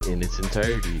in its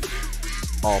entirety.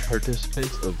 All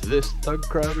participants of this Thug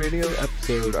Crowd Radio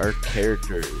episode are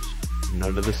characters.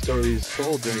 None of the stories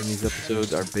told during these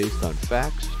episodes are based on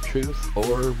facts, truth,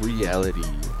 or reality.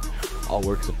 All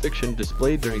works of fiction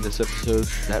displayed during this episode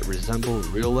that resemble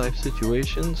real-life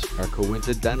situations are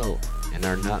coincidental and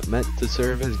are not meant to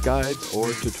serve as guides or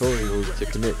tutorials to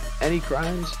commit any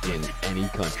crimes in any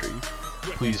country.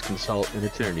 Please consult an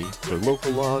attorney for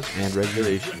local laws and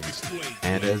regulations.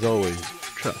 And as always,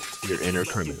 trust your inner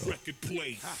criminal.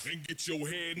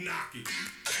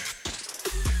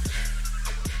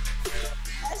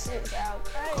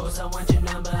 Cause I want your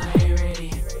number, I ain't ready.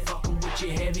 Fucking with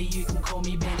you heavy, you can call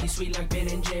me Benny. Sweet like Ben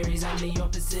and Jerry's, I'm the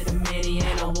opposite of many.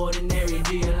 Ain't no ordinary,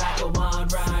 do you like a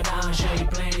wild ride? I'll show you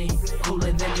plenty.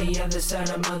 Cooler than the other side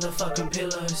of motherfucking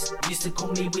pillars. Used to call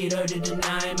me weirdo to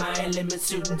deny my elements,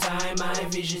 suit and tie. My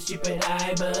vision stupid,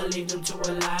 I believe them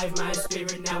to alive. My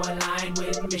spirit now aligned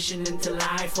with mission into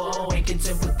life. Awakened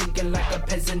to thinking like a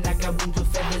peasant. I got wings with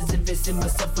feathers, investing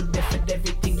myself with effort.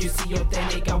 Everything you see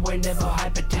authentic, I wear never high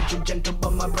potential, gentle,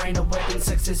 but my brain a weapon.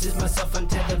 Success is myself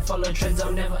untethered, follow trends,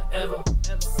 I'll never ever.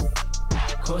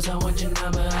 Cause I want your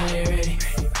number, I ain't ready.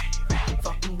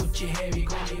 Fucking with your hairy,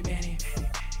 call me Benny.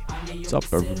 What's up,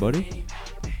 everybody?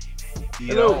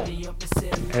 Hello.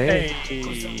 Hey,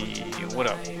 what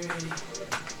up?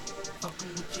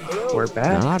 We're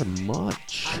back. Not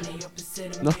much.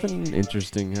 Nothing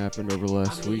interesting happened over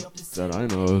last week that I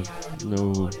know of.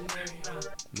 No,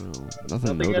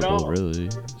 nothing Nothing at notable all. really.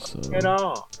 So At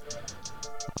all.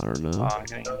 I don't Oh, know. I'm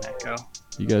getting an echo.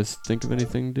 You guys think of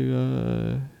anything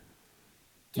to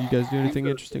you guys do anything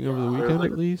interesting over the There was weekend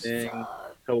like at a least? thing, a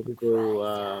couple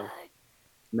people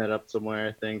met up somewhere,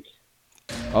 I think.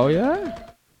 Oh yeah?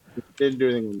 Didn't do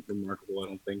anything remarkable, I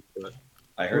don't think, but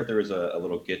I heard there was a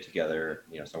little get together,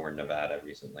 somewhere in Nevada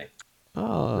recently.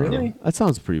 Oh, Really? that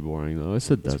sounds pretty boring though. It's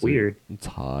a desert. It's weird. It's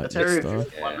hot That's and Area stuff.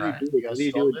 51, Yeah. right? You what guys do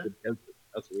you do stormed with it? the desert?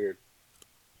 That's weird.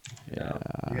 Yeah.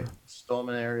 Yeah,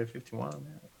 storming Area 51.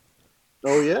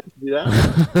 Oh yeah, do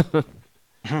that.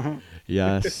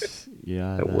 Yes.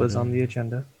 Yeah. That was on the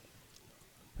agenda.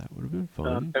 That would have been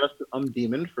fun. Shout out to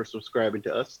Demon for subscribing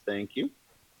to us. Thank you.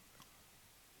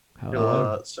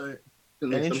 How So And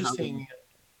an they somehow- interesting.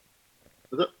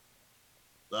 What's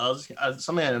up?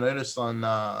 Something I noticed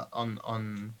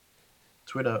on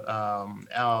Twitter.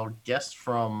 Our guest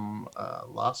from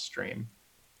last stream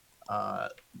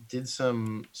did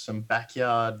some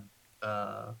backyard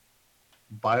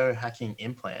biohacking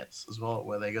implants as well,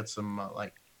 where they got some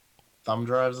like thumb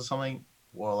drives or something,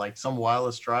 or like some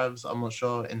wireless drives. I'm not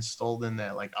sure, installed in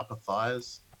their like upper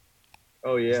thighs.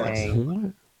 Oh yeah. Dang.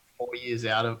 What? 4 years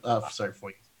out of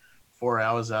 4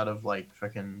 hours out of like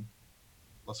freaking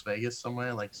Las Vegas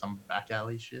somewhere, like some back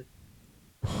alley shit.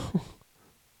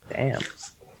 Damn,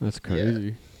 That's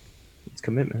crazy. it's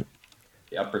commitment.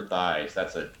 The upper thighs,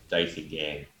 that's a dicey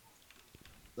game.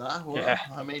 Well, Yeah.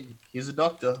 I mean, he's a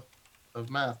doctor of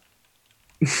math.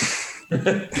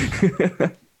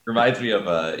 Reminds me of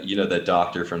the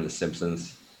doctor from The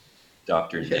Simpsons,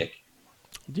 Dr. Nick.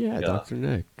 Yeah, Yeah. Dr.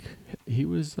 Nick. He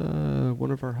was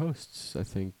one of our hosts, I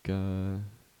think,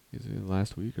 either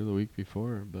last week or the week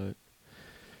before. But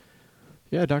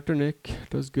yeah, Dr. Nick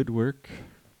does good work.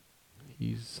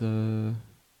 He's he'll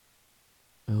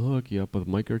hook you up with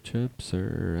microchips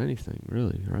or anything,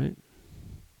 really, right?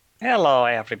 Hello,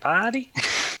 everybody.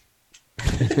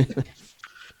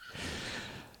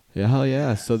 Yeah, hell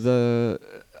yeah. So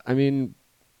I don't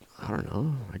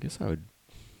know. I guess I'd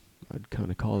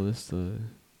kind of call this the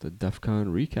DEF CON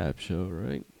recap show,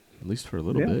 right? At least for a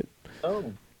little Yeah. bit.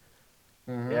 Oh.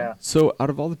 Mhm. Yeah. So out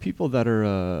of all the people that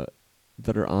are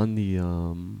on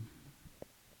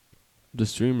the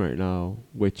stream right now,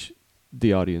 which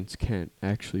the audience can't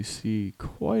actually see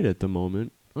quite at the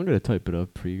moment, I'm gonna type it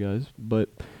up for you guys. But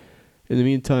in the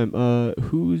meantime,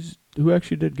 who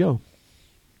actually did go?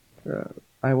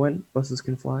 I went. Buses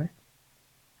can fly.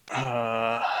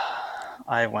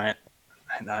 I went,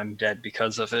 and I'm dead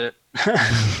because of it.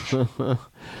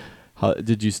 How,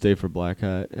 did you stay for Black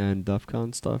Hat and DEF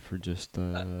CON stuff, or just?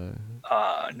 No,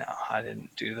 I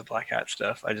didn't do the Black Hat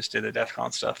stuff. I just did the DEF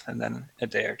CON stuff, and then a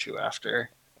day or two after,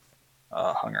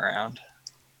 hung around.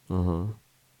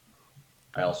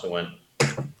 I also went.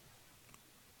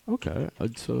 Okay.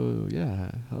 So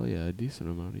yeah, hell yeah, a decent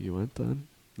amount of you went then.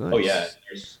 Nice. Oh yeah,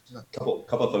 there's a couple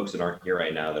of folks that aren't here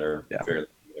right now that are Yeah. fairly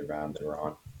around that are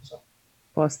on. So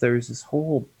Plus, there's this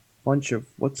whole bunch of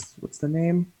what's the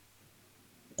name?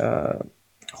 A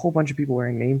whole bunch of people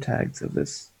wearing name tags of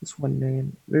this one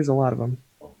name. There's a lot of them,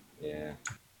 yeah,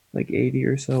 like 80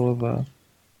 or so of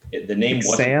the name Like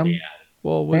wasn't Sam? bad.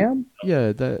 Well, Sam?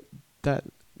 yeah, that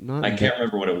not. I can't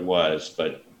remember what it was,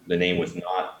 but the name was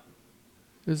not.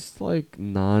 It's like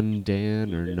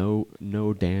non-Dan or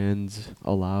no Dans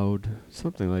allowed,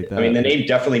 something like that. I mean, the name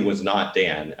definitely was not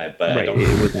Dan, but I Right, don't it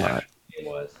remember was what the not. actual name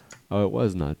was. Oh, it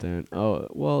was not Dan. Oh,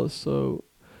 well, so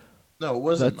No, it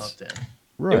wasn't That's- not Dan.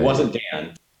 right. It wasn't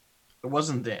Dan. It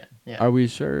wasn't Dan. Yeah. Are we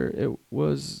sure it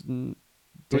was?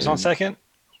 Who's on second?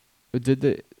 Did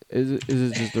they? Is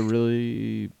it just a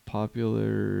really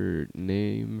popular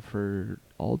name for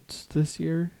alts this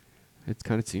year? It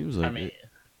kind of seems like I mean, it.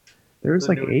 There was The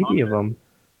like new 80 of them.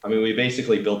 I mean, we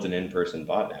basically built an in-person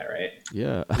botnet, right?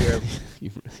 Yeah, Yeah. you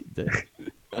really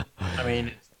did. I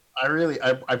mean,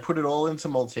 I put it all into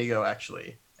Multigo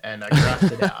actually, and I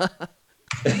graphed it out.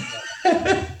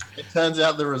 It turns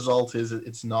out the result is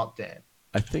it's not Dan.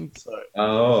 I think So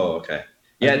Oh, okay.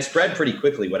 Yeah, it spread pretty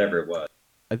quickly, whatever it was.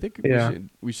 Yeah.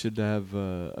 we should have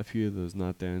a few of those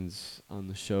not Dans on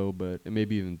the show, but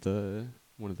maybe even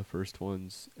one of the first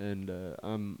ones. And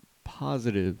I'm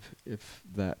positive if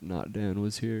that not Dan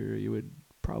was here, you would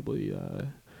probably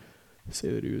say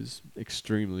that he was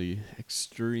extremely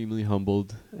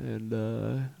humbled and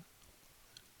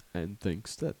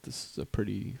thinks that this is a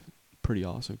pretty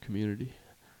awesome community.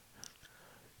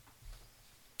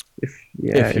 If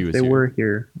If he if was they here. were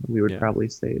here, we would Yeah. probably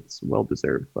say it's well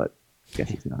deserved, but I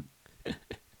guess it's not.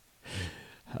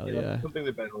 Hell You know, yeah. something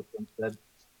that better instead.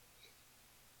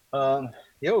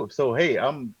 Yo, so hey,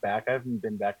 I'm back. I haven't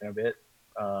been back in a bit.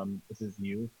 This is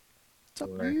you. What's up,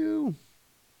 Or- you?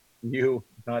 You,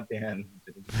 not Dan.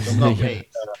 it's not me.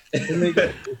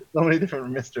 So many different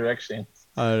misdirections.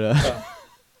 I don't know.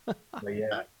 But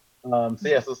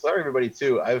yeah. So sorry everybody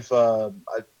too.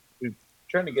 We've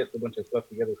trying to get a bunch of stuff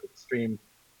together for the stream.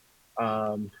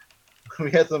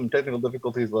 We had some technical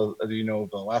difficulties, as you know,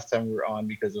 the last time we were on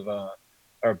because of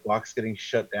our box getting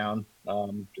shut down,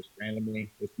 just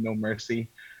randomly with no mercy,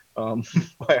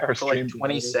 by our For like stream 20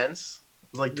 provider. cents.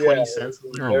 It was like Yeah, 20 cents. it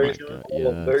was Oh very my small, God,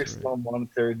 yeah, very that's right. small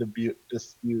monetary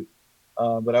dispute.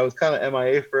 But I was kind of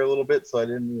MIA for a little bit, so I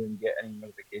didn't even get any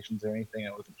notifications or anything.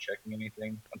 I wasn't checking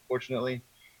anything, unfortunately.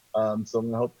 So I'm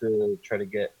gonna hope to try to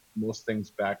get most things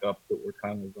back up that were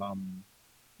kind of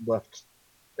left,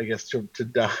 I guess, to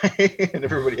die, and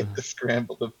everybody had to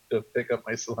scramble to pick up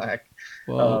my slack.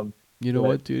 Well, Um, you know but,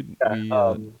 what, dude?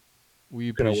 yeah,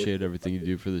 We gonna work appreciate everything you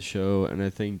do for the show, and I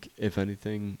think, if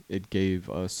anything, it gave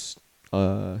us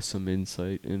some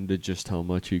insight into just how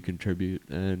much you contribute,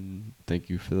 and thank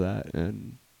you for that.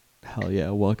 And hell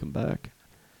yeah, welcome back.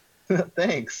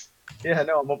 Thanks. Yeah,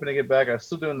 no, I'm hoping to get back. I'm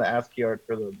still doing the ASCII art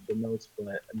for the notes, but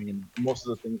I mean, most of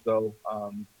the things though,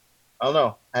 I don't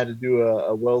know. I had to do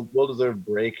a well-deserved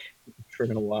break for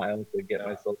a while to get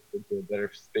myself into a better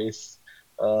space,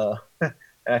 and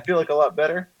I feel like a lot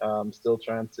better. I'm still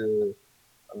trying to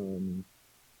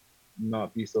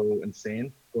not be so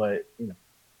insane, but you know,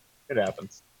 it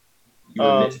happens. You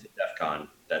were missed at DEF CON.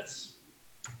 That's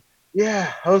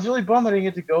Yeah, I was really bummed I didn't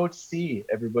get to go see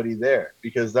everybody there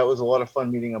because that was a lot of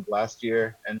fun meeting up last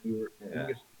year, and we were Yeah.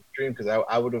 stream because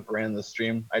I would have ran the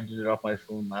stream. I did it off my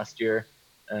phone last year,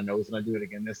 and I was gonna do it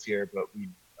again this year, but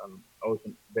I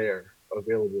wasn't there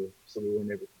available, so we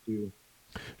weren't able to do.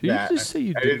 Did that. you just say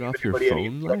you I did it didn't off give your anybody any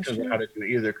phone last instructions on year? how to do it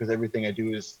either, because everything I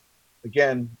do is,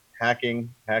 again,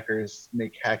 hacking. Hackers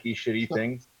make hacky, shitty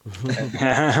things.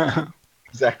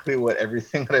 Exactly what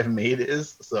everything that I've made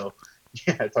is. So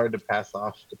yeah, it's hard to pass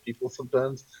off to people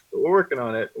sometimes. But we're working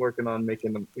on it. Working on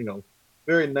making them,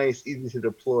 very nice, easy to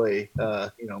deploy,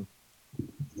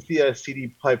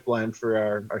 CI/CD pipeline for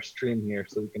our stream here,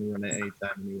 so we can run it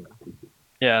anytime anywhere.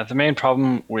 Yeah, the main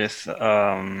problem with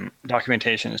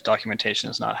documentation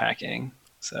is not hacking.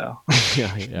 So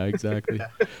yeah, exactly.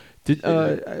 Did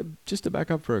just to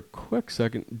back up for a quick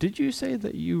second, did you say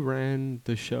that you ran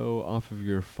the show off of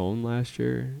your phone last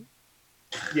year?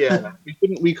 Yeah,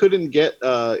 we couldn't get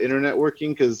internet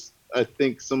working because I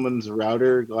think someone's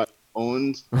router got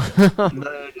owned.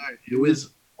 No. It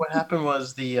was what happened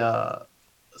was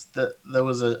there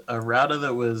was a router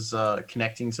that was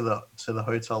connecting to the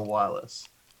hotel wireless,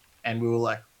 and we were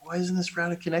like, why isn't this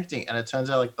router connecting? And it turns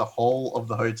out like the whole of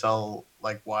the hotel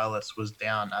like wireless was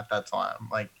down at that time.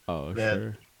 Like Oh, Yeah.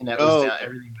 sure. internet was down,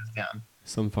 everything was down.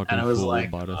 Some fucking And I was fool like,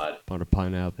 bought God. a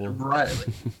pineapple. Right,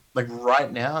 like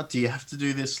right now? Do you have to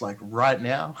do this like right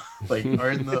now? Like are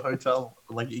in the hotel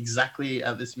like exactly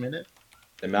at this minute?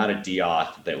 the amount of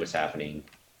deauth that was happening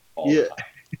all Yeah.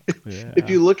 the time. Yeah. If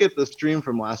you look at the stream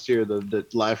from last year, the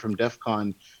live from DEF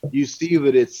CON, you see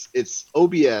that it's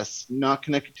OBS not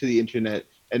connected to the internet,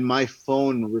 and my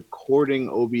phone recording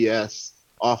OBS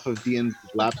off of Dean's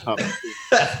laptop,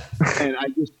 and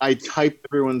I typed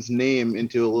everyone's name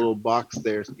into a little box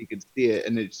there so you could see it,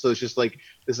 and so it's just like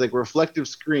this like reflective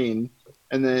screen,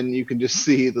 and then you can just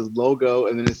see the logo,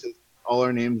 and then it says all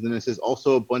our names, and it says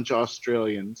also a bunch of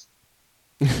Australians.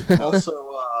 Also,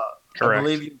 I Correct.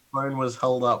 believe your phone was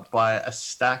held up by a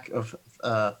stack of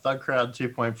Thug Crowd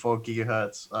 2.4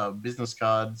 gigahertz business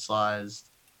card sized.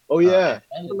 Oh yeah,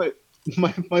 and-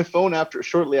 my phone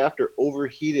shortly after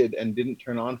overheated and didn't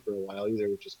turn on for a while either,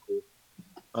 which is cool.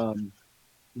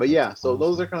 But yeah, so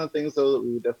those are kind of things though that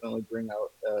we would definitely bring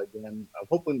out again. I'm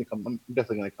hoping to come. I'm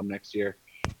definitely going to come next year.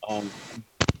 Don't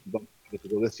get to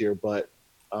go this year, but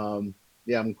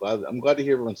yeah, I'm glad to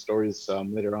hear everyone's stories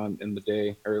later on in the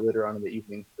day or later on in the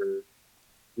evening for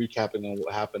recapping on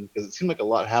what happened, because it seemed like a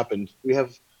lot happened.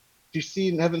 If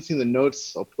you haven't seen the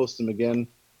notes, I'll post them again.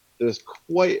 There's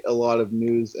quite a lot of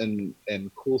news and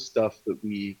cool stuff that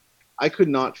I could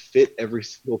not fit every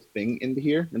single thing into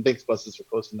here. And thanks, Busses, for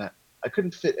posting that. I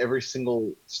couldn't fit every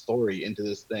single story into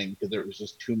this thing because there was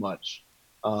just too much.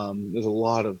 There's a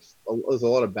lot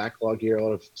of backlog here, a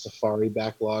lot of Safari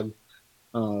backlog,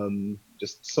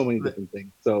 just so many different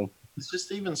things. So it's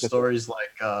just even stories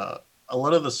like a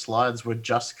lot of the slides were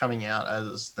just coming out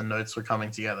as the notes were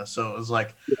coming together. So it was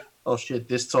like, oh shit,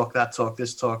 this talk, that talk,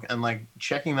 this talk, and like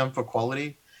checking them for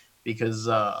quality, because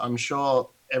I'm sure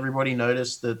everybody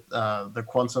noticed that the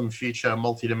quantum future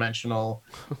multidimensional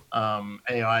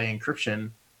AI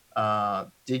encryption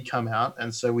did come out,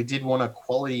 and so we did want to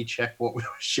quality check what we were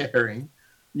sharing.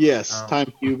 yes,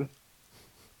 Time Cube.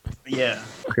 Yeah,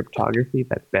 Cryptography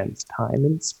that bends time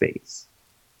and space.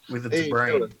 with its Hey,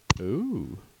 brain.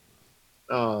 Ooh,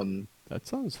 Um, that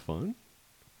sounds fun.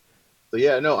 So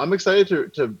yeah, no, I'm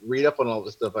excited to read up on all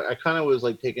this stuff. I kind of was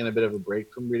like taking a bit of a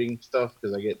break from reading stuff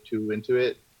because I get too into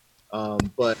it.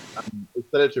 But I'm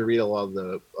excited to read a lot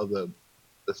of the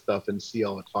stuff and see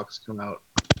all the talks come out.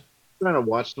 I'm trying to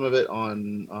watch some of it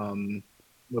on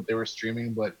what they were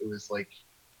streaming, but it was like,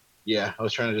 yeah, I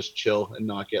was trying to just chill and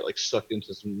not get like sucked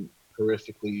into some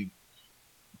horrifically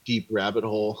deep rabbit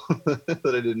hole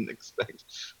that I didn't expect,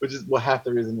 which is half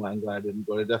the reason why I'm glad I didn't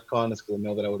go to DEF CON, is because I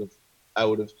know that I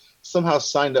would have somehow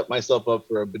signed myself up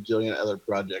for a bajillion other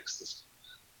projects.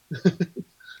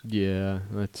 Yeah,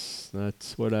 that's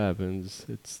what happens.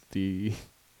 It's the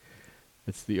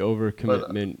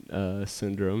overcommitment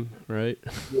syndrome, right?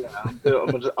 Yeah,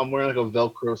 I'm wearing like a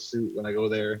Velcro suit when I go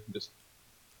there. Just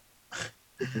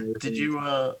Did you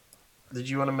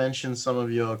want to mention some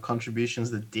of your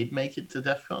contributions that did make it to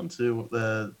DEF CON to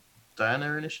the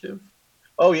Diana Initiative?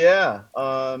 Oh yeah.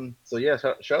 So yeah,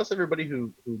 shout out to everybody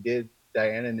who did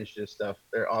Diana Initiative stuff.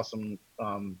 They're awesome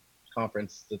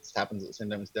conference that happens at the same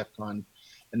time as DEF CON,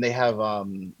 and they have a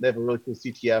really cool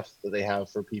CTF that they have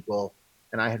for people.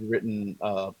 And I had written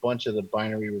a bunch of the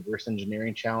binary reverse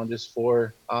engineering challenges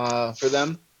for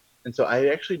them, and so I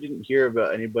actually didn't hear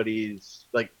about anybody's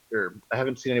or I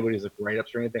haven't seen anybody's like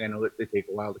write-ups or anything. I know that they take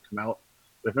a while to come out,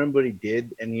 but if anybody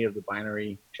did any of the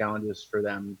binary challenges for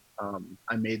them,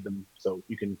 I made them, so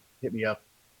you can hit me up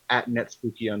at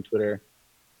NetSpooky on Twitter.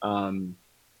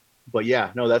 But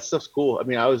yeah, no, that stuff's cool. I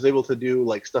mean, I was able to do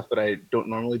like stuff that I don't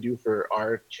normally do for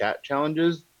our chat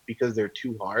challenges because they're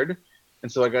too hard.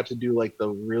 And so I got to do like the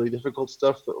really difficult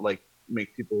stuff that like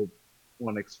make people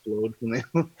want to explode when they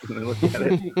look at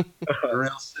it.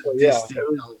 Real yeah, sadistic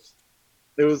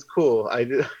it was cool. I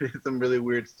did some really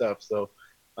weird stuff. So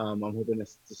I'm hoping to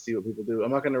see what people do.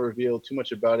 I'm not going to reveal too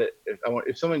much about it.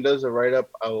 If someone does a write up,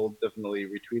 I will definitely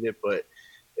retweet it. But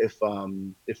if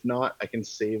not, I can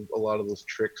save a lot of those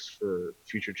tricks for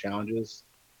future challenges.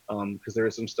 Because there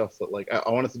is some stuff that like I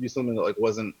wanted to do something that like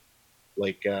wasn't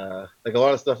like a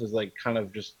lot of stuff is like kind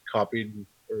of just copied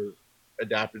or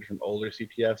adapted from older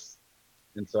CTFs.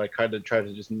 And so I kind of tried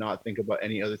to just not think about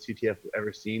any other CTF I've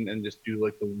ever seen and just do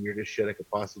like the weirdest shit I could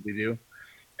possibly do.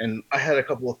 And I had a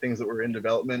couple of things that were in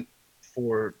development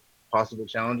for possible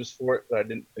challenges for it that I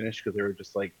didn't finish because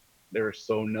they were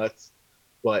so nuts.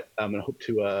 But I'm gonna hope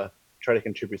to try to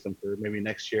contribute some for maybe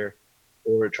next year,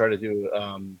 or try to do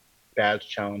badge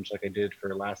challenge like I did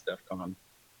for last DEF CON.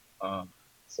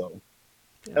 So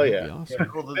hell that'd yeah. be awesome.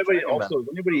 If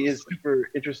anybody is super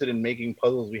interested in making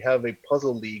puzzles, we have a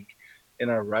puzzle league in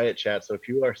our Riot chat. So if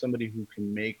you are somebody who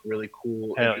can make really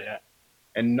cool Hell yeah.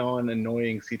 and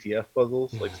non-annoying CTF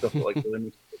puzzles, like stuff that like really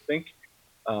makes people think,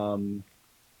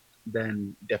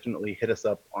 then definitely hit us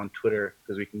up on Twitter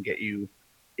because we can get you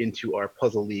into our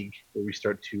puzzle league where we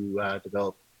start to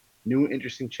develop new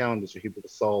interesting challenges for people to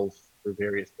solve for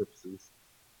various purposes.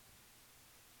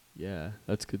 Yeah,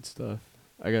 that's good stuff.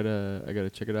 I gotta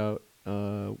check it out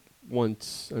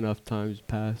once enough times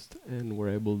passed and we're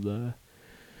able to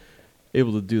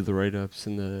able to do the write-ups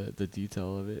and the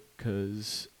detail of it,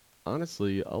 because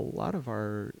honestly, a lot of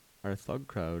our thug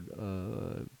crowd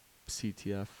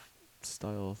CTF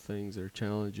style things or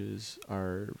challenges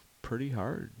are pretty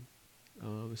hard,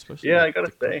 especially Yeah, like I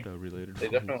gotta the say, crypto related they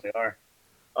ones. definitely are.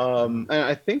 And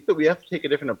I think that we have to take a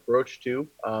different approach too.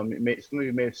 Some of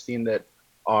you may have seen that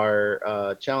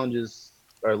our challenges,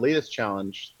 our latest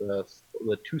challenge, the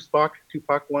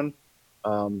Tupac one,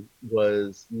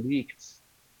 was leaked,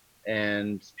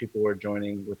 and people were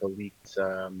joining with a leaked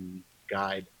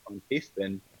guide on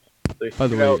Pastebin. So they By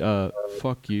the figured way, out,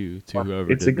 fuck you to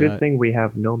whoever It's a did good that. thing we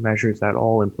have no measures at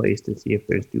all in place to see if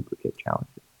there's duplicate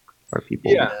challenges or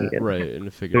people Yeah. making it. Right, and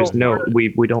to figure There's out no, who-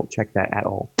 we don't check that at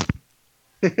all.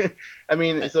 I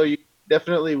mean, so you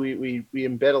definitely we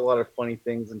embed a lot of funny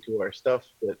things into our stuff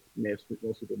that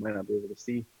most people might not be able to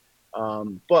see.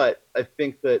 But I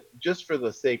think that just for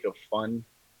the sake of fun,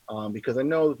 because I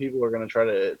know that people are going to try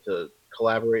to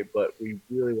collaborate, but we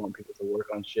really want people to work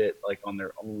on shit like on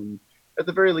their own. At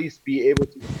the very least, be able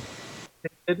to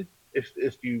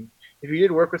if you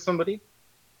did work with somebody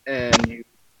and you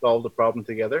solved a problem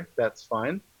together, that's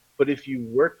fine. But if you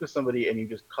work with somebody and you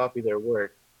just copy their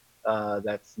work,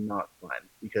 that's not fine,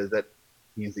 because that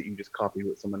means that you just copy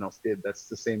what someone else did. That's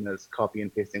the same as copy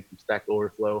and pasting from Stack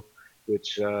Overflow,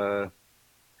 which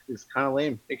is kind of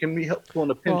lame. It can be helpful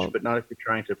in a pinch, Well- but not if you're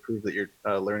trying to prove that you're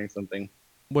learning something.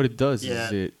 What it does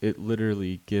Yeah. is it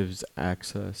literally gives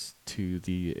access to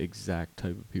the exact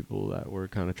type of people that we're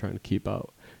kind of trying to keep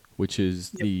out, which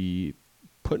is the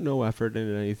put no effort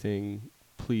into anything,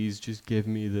 please just give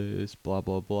me this, blah,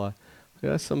 blah, blah. Like,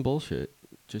 that's some bullshit.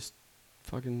 Just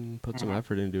fucking put some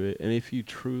effort into it. And if you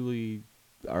truly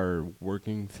are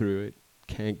working through it,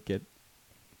 can't get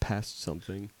past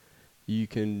something, you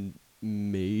can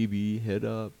maybe hit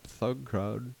up Thug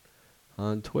Crowd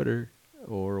on Twitter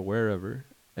or wherever,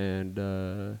 and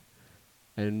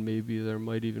maybe there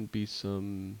might even be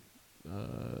some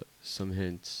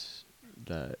hints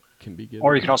that can be given.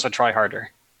 Or you can also try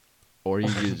harder. Or you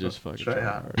could just fucking Try try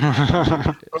hard.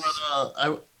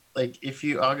 hard. But, if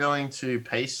you are going to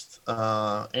paste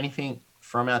anything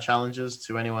from our challenges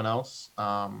to anyone else,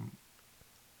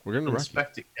 We're gonna wreck it.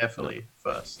 inspect it carefully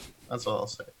first. That's all I'll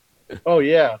say. Oh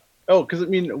yeah. Oh, because I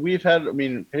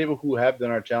mean, people who have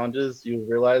done our challenges, you'll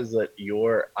realize that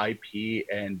your IP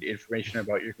and information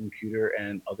about your computer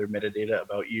and other metadata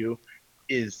about you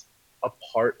is a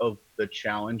part of the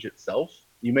challenge itself.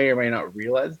 You may or may not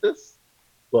realize this,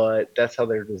 but that's how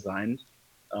they're designed.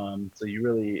 So you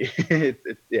really,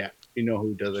 you know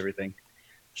who does everything.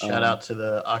 Shout out to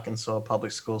the Arkansas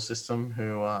public school system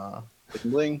who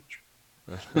Bling.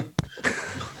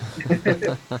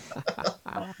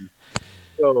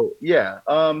 So yeah,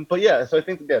 so I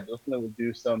think definitely we'll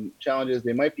do some challenges.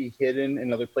 They might be hidden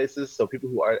in other places, so people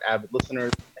who are avid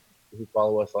listeners, who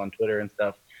follow us on Twitter and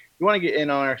stuff, if you want to get in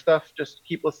on our stuff, just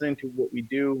keep listening to what we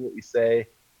do, what we say,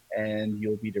 and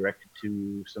you'll be directed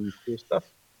to some cool stuff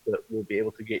that will be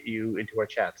able to get you into our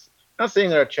chats. Not saying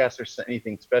that our chats are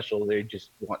anything special, they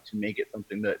just want to make it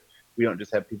something that we don't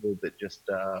just have people that just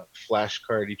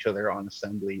flashcard each other on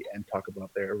assembly and talk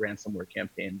about their ransomware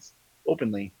campaigns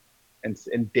openly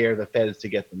and dare the feds to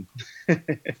get them.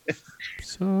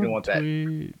 So don't want that.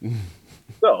 tweet.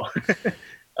 So,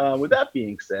 with that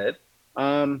being said,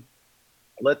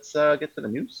 let's get to the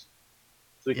news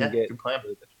so we can get. good plan.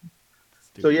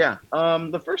 So yeah,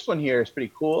 the first one here is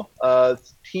pretty cool.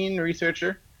 Teen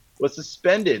researcher was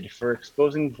suspended for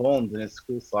exposing vulns in his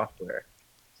school software.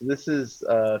 So this is,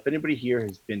 if anybody here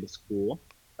has been to school,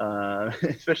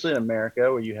 especially in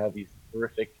America, where you have these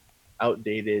horrific,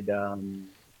 outdated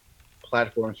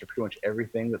platforms for pretty much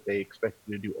everything that they expect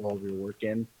you to do all of your work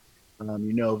in.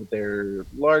 You know that they're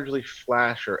largely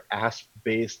Flash or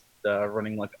ASP-based,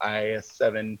 running like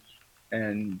IIS-7,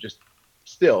 and just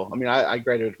still, I mean, I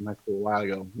graduated from high school a while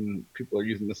ago, and people are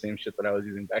using the same shit that I was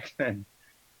using back then.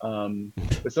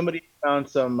 But somebody found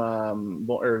some,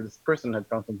 or this person had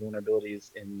found some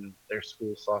vulnerabilities in their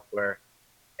school software,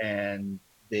 and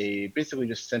they basically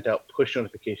just sent out push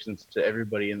notifications to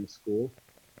everybody in the school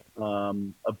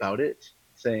about it,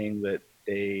 saying that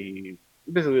they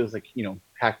basically, it was like,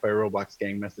 hacked by a Roblox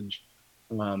gang message.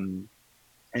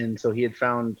 And so he had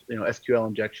found, SQL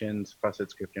injections, cross-site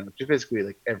scripting, which is basically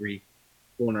like every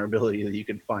vulnerability that you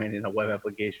can find in a web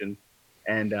application.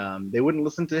 And they wouldn't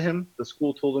listen to him. The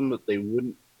school told him that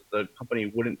the company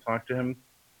wouldn't talk to him.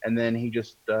 And then he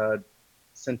just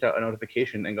sent out a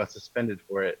notification and got suspended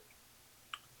for it.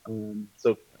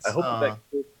 So I hope that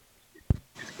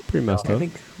Pretty messed I up.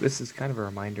 think this is kind of a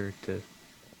reminder to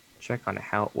check on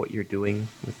what you're doing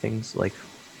with things. Like,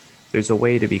 there's a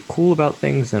way to be cool about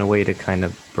things and a way to kind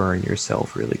of burn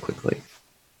yourself really quickly.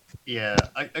 Yeah,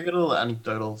 I got a little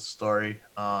anecdotal story.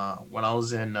 When I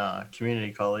was in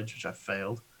community college, which I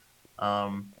failed,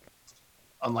 on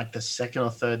like the second or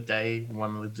third day,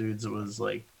 one of the dudes that was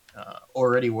like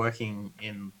already working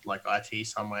in like IT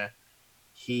somewhere,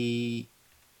 he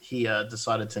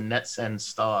decided to net send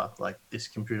star like this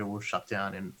computer will shut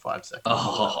down in 5 seconds.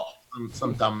 Oh,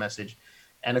 Some dumb message,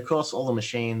 and of course all the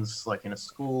machines like in a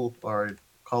school or a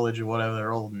college or whatever,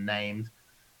 they're all named,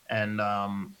 and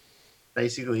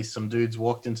basically some dudes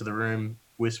walked into the room,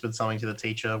 whispered something to the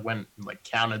teacher, went and like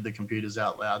counted the computers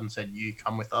out loud and said, "You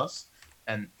come with us,"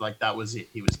 and like that was it.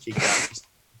 He was kicked out. Just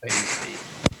paid his fee.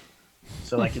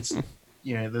 So like it's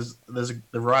there's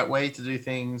the right way to do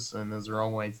things and there's the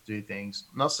wrong way to do things.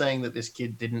 I'm not saying that this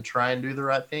kid didn't try and do the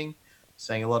right thing. I'm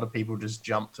saying a lot of people just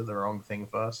jump to the wrong thing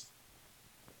first.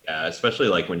 yeah, especially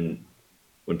like when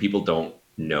people don't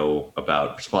know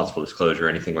about responsible disclosure or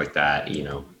anything like that.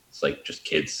 It's like just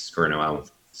kids screwing around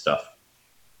with stuff.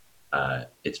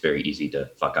 It's very easy to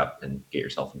fuck up and get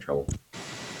yourself in trouble.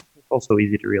 It's also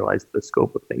easy to realize the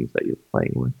scope of things that you're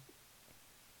playing with.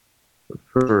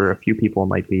 For a few people, it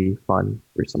might be fun.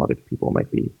 For some other people, it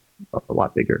might be a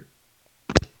lot bigger.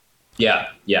 Yeah,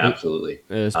 absolutely.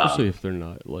 Especially if they're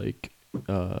not like,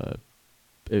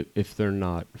 if they're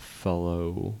not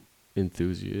fellow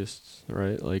enthusiasts,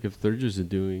 right? Like if they're just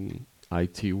doing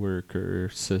IT work or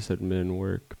sysadmin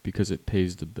work because it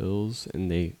pays the bills and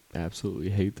they absolutely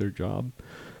hate their job,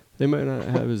 they might not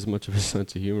have as much of a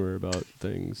sense of humor about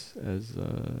things as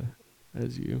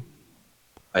you.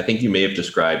 I think you may have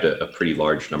described a pretty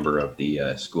large number of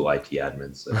the school IT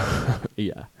admins.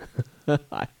 Yeah.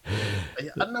 I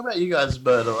don't know about you guys,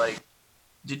 but like,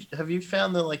 have you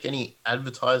found that like any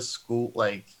advertised school,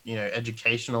 like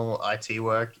educational IT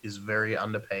work is very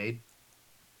underpaid?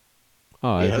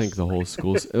 Oh, I think the whole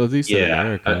school, at least in Yeah,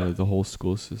 America, the whole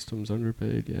school system's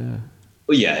underpaid. Yeah.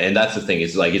 Well, yeah, and that's the thing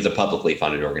is like it's a publicly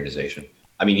funded organization.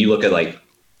 I mean, you look at like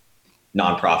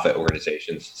nonprofit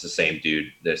organizations, it's the same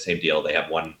deal. They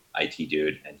have one IT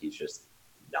dude and he's just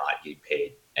not getting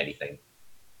paid anything.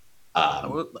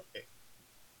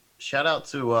 Shout out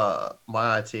to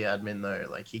my IT admin though.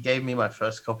 Like he gave me my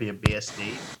first copy of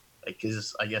BSD, like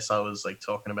because I guess I was like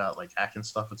talking about like hacking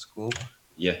stuff at school.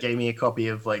 Yeah. Gave me a copy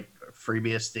of like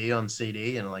FreeBSD on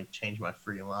CD and like changed my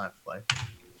freaking life. Like.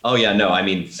 Oh yeah, no, I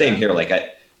mean same here. Like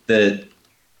there's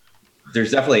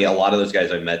definitely a lot of those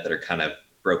guys I've met that are kind of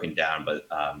broken down, but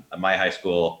at my high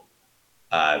school,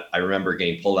 I remember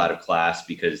getting pulled out of class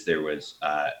because there was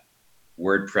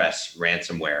WordPress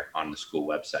ransomware on the school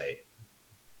website.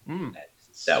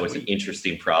 That was an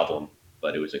interesting problem,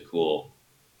 but it was a cool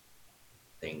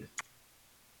thing.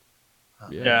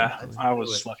 Yeah, I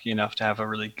was lucky enough to have a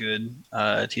really good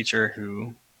teacher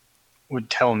who would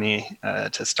tell me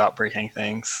to stop breaking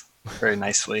things very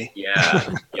nicely.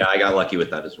 Yeah, I got lucky with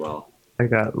that as well. I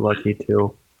got lucky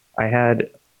too. I had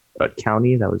a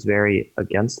county that was very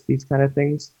against these kind of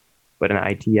things, but an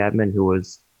IT admin who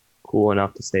was cool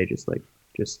enough to say just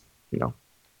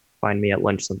find me at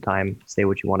lunch sometime, say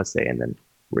what you want to say, and then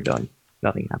we're done.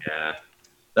 Nothing happened. Yeah.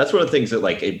 That's one of the things that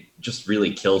like it just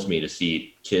really kills me to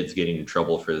see kids getting in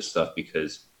trouble for this stuff,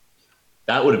 because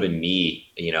that would have been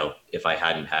me, if I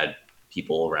hadn't had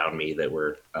people around me that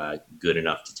were good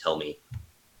enough to tell me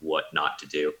what not to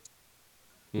do.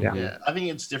 Yeah, I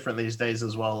think it's different these days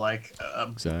as well. Like,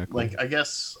 exactly. Like I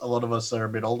guess a lot of us are a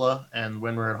bit older, and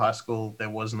when we were at high school, there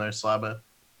was no cyber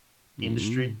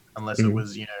industry unless it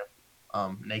was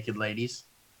naked ladies.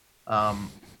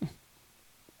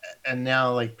 And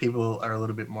now like people are a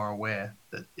little bit more aware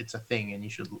that it's a thing, and you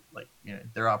should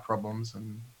there are problems,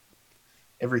 and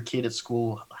every kid at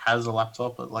school has a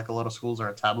laptop. Like a lot of schools are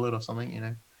a tablet or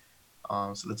something.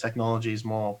 So the technology is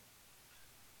more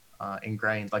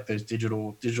ingrained, like those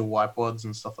digital whiteboards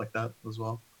and stuff like that as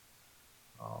well.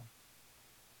 I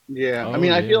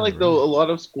feel like though a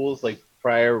lot of schools like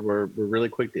prior were really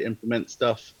quick to implement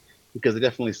stuff because it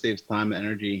definitely saves time and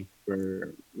energy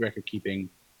for record keeping,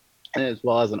 and as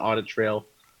well as an audit trail.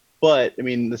 But I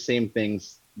mean, the same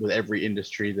things with every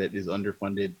industry that is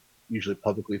underfunded, usually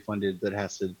publicly funded, that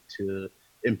has to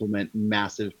implement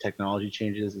massive technology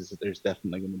changes, is that there's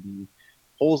definitely going to be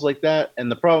holes like that. And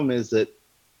the problem is that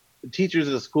the teachers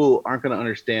at the school aren't going to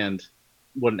understand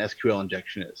what an SQL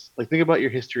injection is. Like, think about your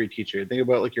history teacher, think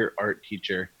about like your art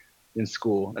teacher in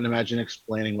school, and imagine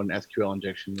explaining what an SQL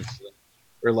injection is.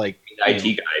 Or like the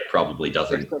IT guy probably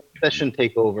doesn't. Session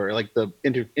takeover, like the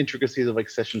intricacies of like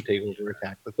session takeover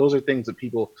attack. Like those are things that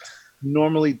people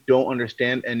normally don't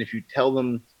understand, and if you tell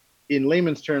them in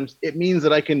layman's terms, it means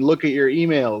that I can look at your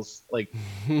emails, like,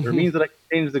 or it means that I can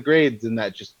change the grades, and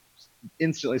that just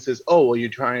instantly says, "Oh, well, you're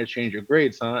trying to change your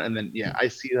grades, huh?" And then yeah, I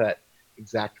see that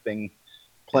exact thing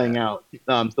playing out.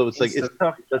 So it's like it's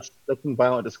tough. That's some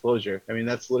violent disclosure. I mean,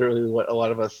 that's literally what a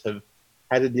lot of us have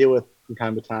had to deal with from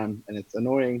time to time, and it's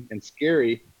annoying and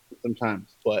scary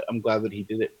sometimes. But I'm glad that he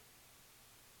did it.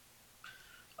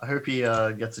 I hope he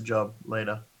gets a job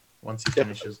later once he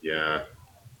finishes.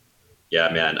 Yeah,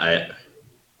 man.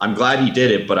 I'm glad he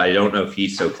did it, but I don't know if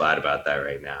he's so glad about that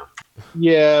right now.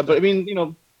 Yeah, but I mean,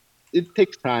 it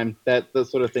takes time, the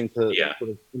sort of thing, to Yeah.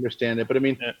 sort of understand it. But I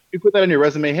mean, you put that on your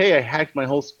resume. Hey, I hacked my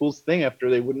whole school's thing after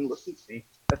they wouldn't listen to me.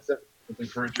 That's something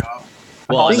for a job.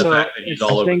 Well, I and the think- fact that he's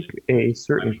all I over. think a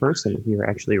certain person here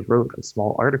actually wrote a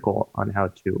small article on how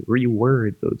to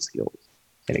reword those skills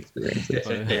and experiences.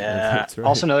 Yeah. That's right.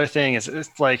 Also, another thing is,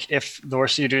 it's like if the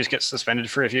worst you do is get suspended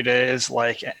for a few days,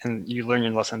 like, and you learn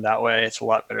your lesson that way, it's a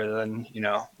lot better than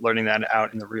learning that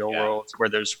out in the real world where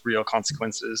there's real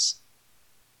consequences.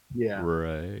 Yeah.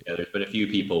 Right. Yeah, there's been a few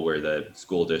people where the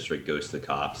school district goes to the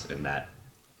cops, and that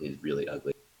is really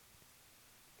ugly.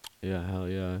 Yeah, hell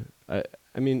yeah.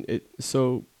 I mean,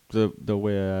 so the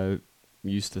way I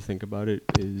used to think about it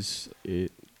is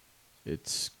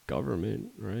it's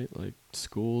government, right? Like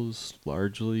schools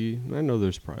largely, I know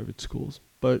there's private schools,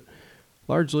 but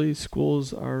largely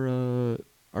schools are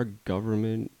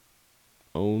government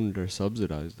owned or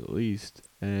subsidized, at least,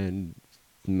 and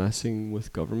messing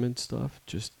with government stuff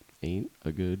just ain't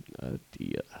a good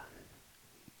idea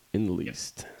in the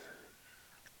least.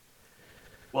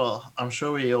 Well, I'm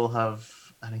sure we all have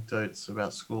anecdotes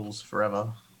about schools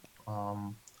forever.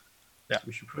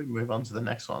 We should probably move on to the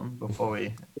next one before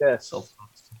we Yes. self-talk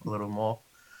a little more.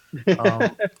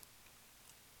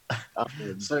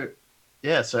 So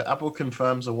Apple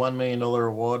confirms a $1 million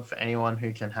reward for anyone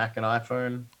who can hack an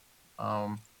iPhone.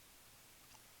 I'm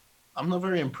not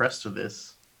very impressed with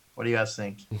this. What do you guys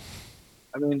think?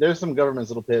 I mean, there's some governments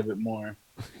that'll pay a bit more.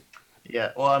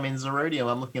 Yeah, well, I mean, Zerodium,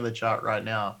 I'm looking at the chart right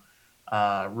now.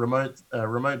 Remote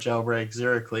jailbreak,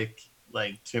 zero click,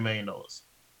 like $2 million.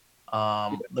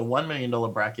 The $1 million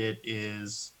bracket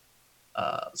is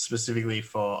specifically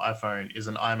for iPhone is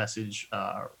an iMessage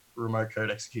remote code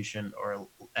execution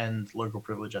and local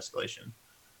privilege escalation.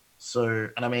 So,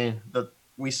 and I mean that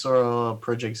we saw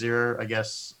Project Zero, I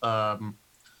guess,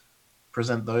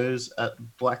 present those at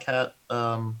Black Hat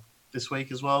this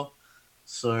week as well.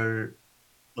 So there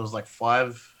was like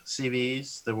 5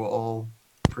 CVs that were all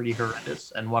pretty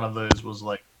horrendous, and one of those was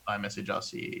like iMessage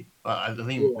RCE. I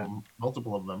think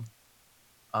multiple of them.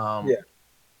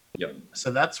 Yep.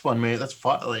 So that's $1 million. That's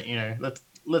five. Like,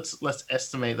 let's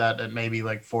estimate that at maybe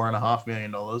like $4.5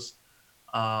 million.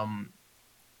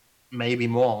 Maybe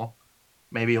more,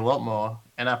 maybe a lot more.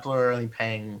 And Apple are only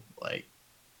paying like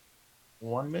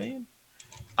 $1 million.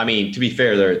 I mean, to be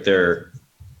fair, they're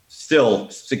still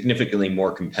significantly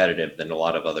more competitive than a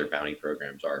lot of other bounty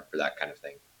programs are for that kind of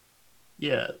thing.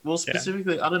 Yeah. Well,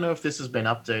 specifically, I don't know if this has been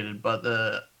updated, but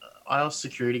the iOS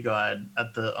security guide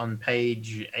on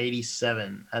page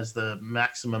 87 has the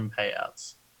maximum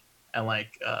payouts, and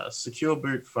like secure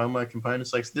boot FOMO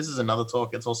components. Like, this is another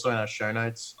talk. It's also in our show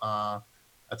notes.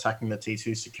 Attacking the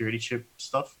T2 security chip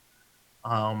stuff.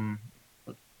 The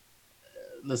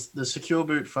secure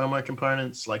boot FOMO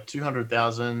components, like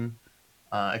 200,000.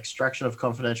 Extraction of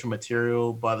confidential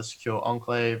material by the secure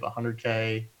enclave,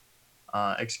 100K.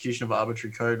 Execution of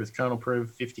arbitrary code with kernel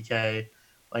proof, 50K.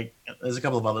 Like, there's a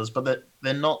couple of others, but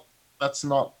that's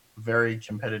not very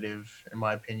competitive in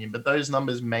my opinion. But those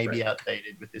numbers may be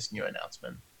outdated with this new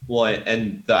announcement. Well,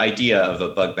 and the idea of a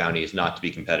bug bounty is not to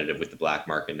be competitive with the black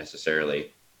market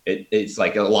necessarily. It's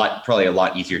like probably a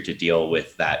lot easier to deal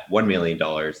with that $1 million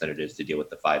than it is to deal with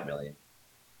the 5 million.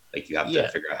 Like, you have to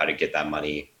figure out how to get that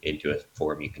money into a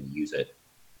form you can use it.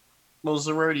 Well,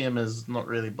 Zerodium is not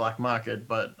really black market,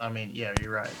 but I mean, yeah,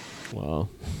 you're right. Well,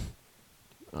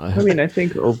 I mean, I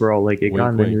think overall, like, it got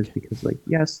in the Wink, news wink. because, like,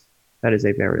 yes, that is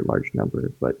a very large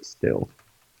number, but still,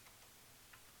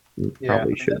 it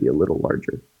probably should be a little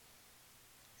larger.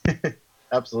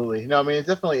 Absolutely. No, I mean, it's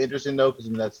definitely interesting though,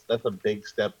 because that's a big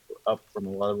step up from a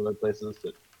lot of other places.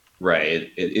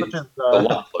 Right. It's Such as, a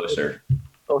lot closer.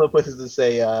 other places that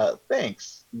say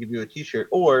thanks, give you a T-shirt,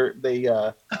 or they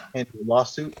hand you a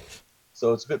lawsuit.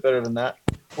 So it's a bit better than that.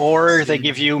 Or they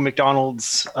give you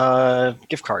McDonald's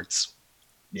gift cards.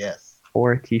 Yes.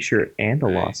 Or a T-shirt and a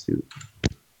Right. lawsuit.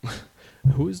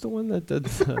 who is the one that did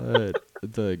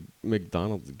the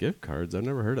McDonald's gift cards? I've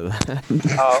never heard of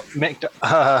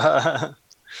that.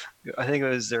 I think it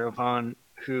was Zeropon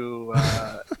who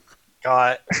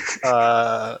got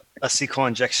a SQL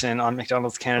injection on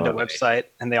McDonald's Canada Oh, nice. website,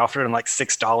 and they offered him like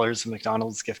 $6 of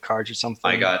McDonald's gift cards or something.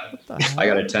 I got What the I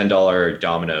hell? got a $10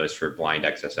 Domino's for blind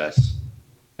XSS.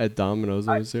 At Domino's,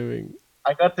 I'm assuming.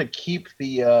 I got to keep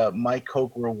the My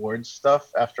Coke rewards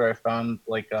stuff after I found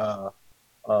like a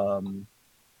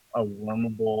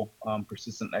wormable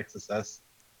persistent XSS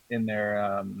in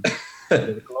their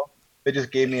protocol. They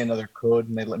just gave me another code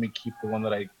and they let me keep the one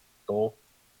that I stole.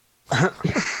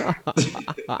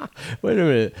 Wait a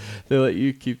minute. They let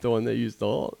you keep the one that you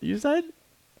stole? You said?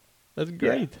 That's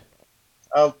great.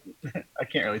 I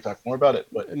can't really talk more about it,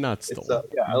 but Not it's stole.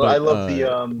 yeah, I but, love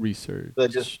the research.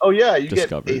 just you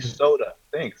discovered. get a soda.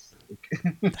 Thanks.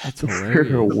 That's Trigger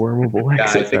hilarious. wormable Yeah, I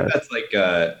think XSS. that's like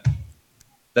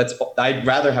I'd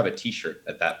rather have a T-shirt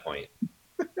at that point.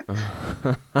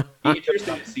 Be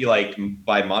interesting to see, like,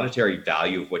 by monetary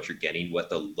value of what you're getting, what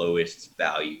the lowest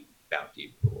value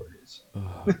bounty reward is.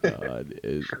 Oh god,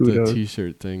 the Kudos.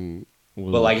 T-shirt thing.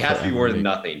 Will But like, it has to be forever more than make-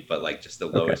 nothing. But like, just the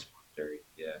lowest monetary.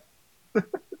 Yeah,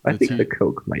 I the think T- the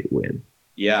Coke might win.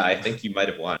 yeah. I think you might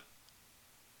have won.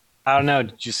 I don't know.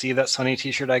 Did you see that Sony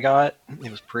T-shirt I got?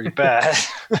 It was pretty bad.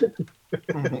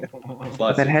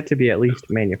 Plus, That had to be at least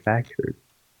manufactured.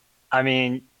 I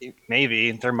mean,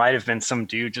 maybe there might have been some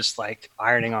dude just like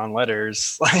ironing on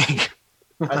letters.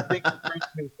 Like, I think the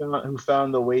person who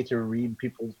found the way to read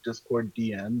people's Discord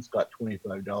DMs got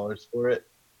 $25 for it.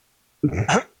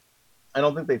 I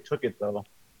don't think they took it though.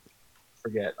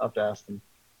 Forget. I'll have to ask them.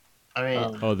 I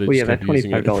mean, Oh, they Well, yeah, just that kept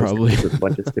using it, $25 probably. comes with a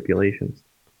bunch of stipulations.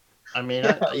 I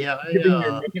Giving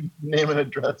your name and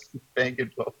address, bank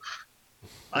info.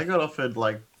 I got offered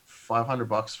like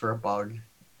 $500 for a bug,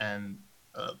 and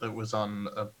that was on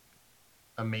a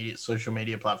social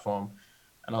media platform,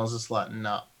 and I was just like,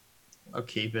 nah, I'll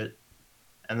keep it.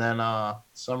 And then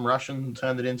some Russian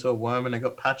turned it into a worm, and it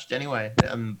got patched anyway.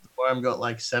 And the worm got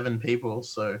like 7 people,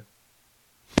 so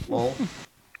lol.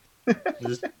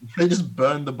 They just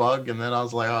burned the bug, and then I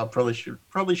was like, oh, I probably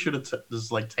should have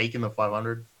just like taken the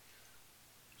 500.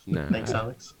 Nah. Thanks,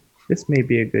 Alex. This may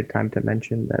be a good time to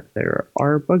mention that there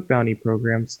are bug bounty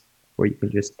programs where you can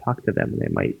just talk to them and they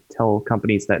might tell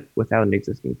companies that without an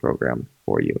existing program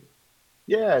for you.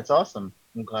 Yeah, it's awesome.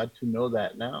 I'm glad to know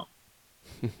that now.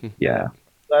 Yeah.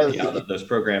 yeah, those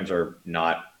programs are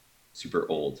not super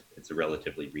old. It's a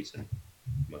relatively recent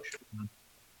motion.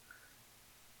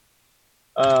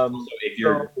 Also, if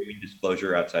you're doing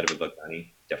disclosure outside of a bug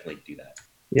bounty, definitely do that.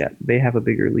 Yeah, they have a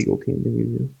bigger legal team than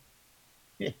you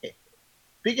do.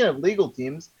 Speaking of legal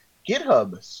teams,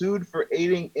 GitHub sued for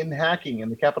aiding in hacking in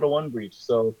the Capital One breach.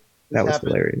 So this That was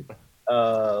happened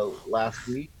hilarious. last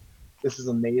week. This is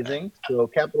amazing. So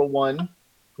Capital One,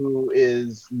 who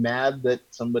is mad that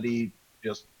somebody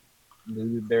just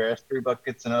looted their S3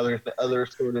 buckets and other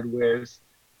sorted wares,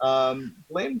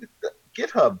 blamed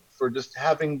GitHub for just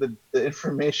having the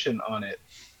information on it.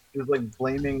 It was like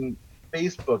blaming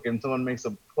Facebook, and someone makes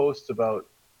a post about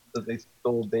that they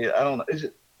stole data. I don't know.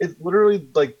 It's literally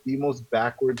like the most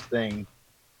backwards thing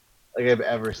like I've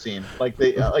ever seen. Like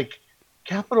they like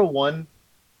Capital One.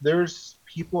 There's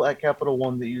people at Capital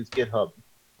One that use GitHub.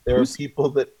 There are people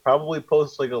that probably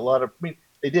post like a lot of. I mean,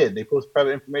 they post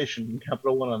private information from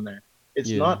Capital One on there. It's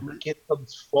Yeah. not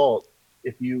GitHub's fault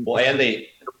if you. Well, and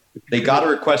they got a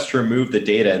request to remove the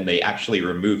data, and they actually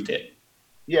removed it.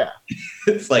 Yeah,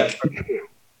 It's like,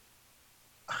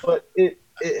 but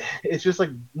it's just like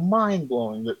mind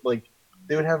blowing that like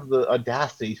they would have the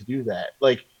audacity to do that.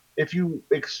 Like if you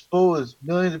expose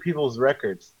millions of people's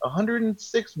records,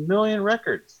 106 million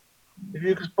records, if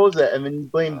you expose that and then you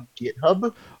blame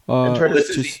GitHub and try to this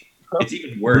is just it's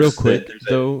even worse. real that quick there's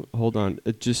though, hold on.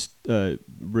 Just a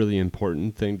really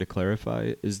important thing to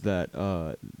clarify is that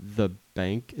the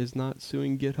bank is not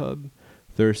suing GitHub.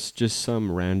 There's just some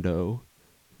rando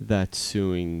that's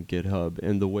suing GitHub,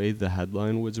 and the way the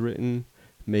headline was written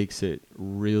makes it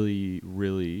really,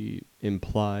 really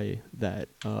imply that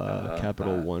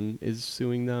Capital One is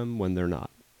suing them when they're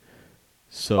not.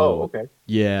 So okay.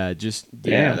 yeah,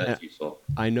 yeah, that's useful.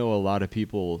 I know a lot of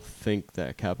people think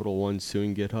that Capital One's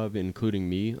suing GitHub, including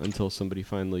me, until somebody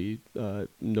finally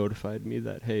notified me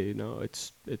that, hey, no,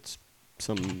 it's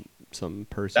some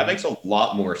person. That makes a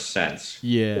lot more sense.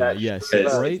 Yeah, yes,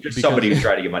 Because right. there's somebody who's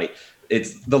trying to get money.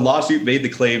 It's the lawsuit made the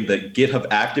claim that GitHub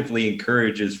actively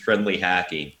encourages friendly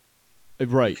hacking.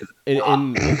 Right, and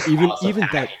even Awesome even that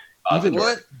hacking. Awesome.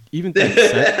 even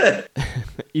that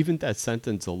even that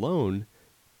sentence alone,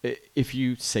 if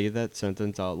you say that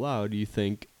sentence out loud, you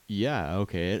think, yeah,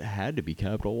 okay, it had to be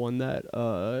Capital One that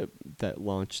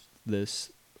launched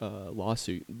this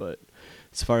lawsuit. But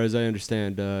as far as I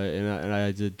understand, and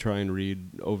I did try and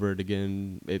read over it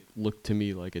again, it looked to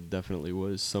me like it definitely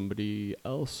was somebody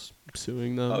else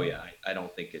suing them. Oh yeah, I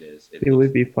don't think it is. It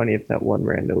would be funny if that one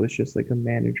rando was just like a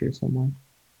manager somewhere.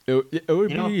 It would You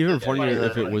be know, even it's funnier funny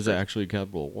if that, it like, was this- actually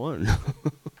Capital One.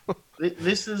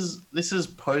 This is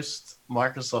post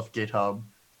Microsoft GitHub,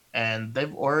 and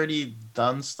they've already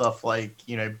done stuff like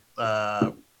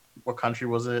what country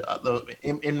was it?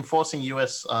 Enforcing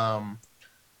U.S.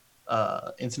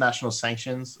 International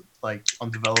sanctions like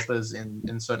on developers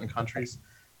in certain countries.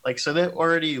 Like so, they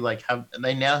already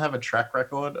they now have a track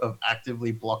record of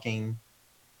actively blocking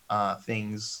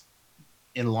things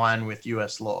in line with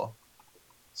U.S. law.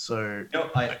 So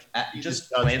Just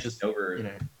does glancing over, you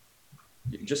know.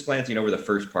 just glancing over the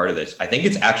first part of this, I think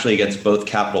it's actually against both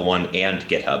Capital One and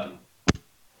GitHub.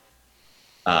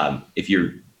 If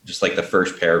you're just like the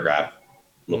first paragraph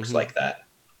looks like that.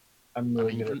 I'm I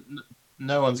really mean, good at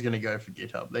no one's going to go for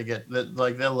GitHub. They get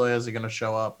like their lawyers are going to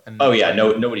show up and. Oh yeah,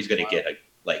 nobody's going to get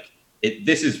it.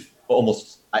 This is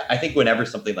almost. I think whenever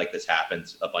something like this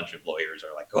happens, a bunch of lawyers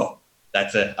are like, "Oh,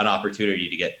 that's an opportunity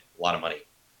to get a lot of money."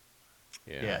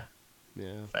 Yeah.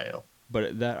 Fail.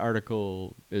 But that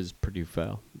article is pretty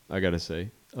foul, I gotta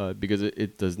say, because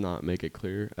it does not make it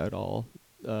clear at all.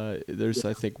 There's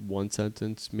I think one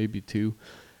sentence, maybe two,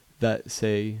 that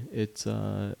say it's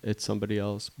somebody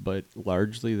else, but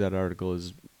largely that article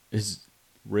is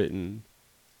written,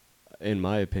 in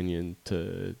my opinion,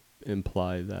 to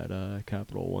imply that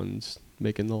Capital One's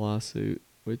making the lawsuit,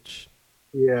 which.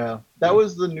 Yeah, that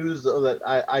was the news though, that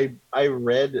I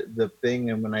read the thing,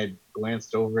 and when I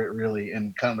glanced over it really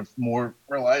and kind of more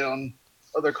relied on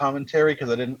other commentary because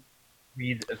I didn't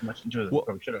read as much into it as I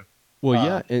probably should have. Well,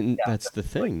 yeah, and yeah, that's the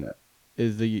thing,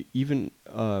 is the even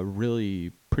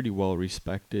really pretty well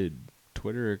respected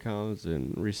Twitter accounts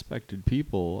and respected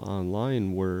people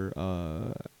online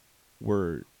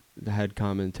had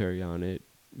commentary on it,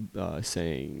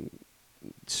 saying,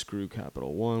 "Screw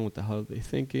Capital One, what the hell are they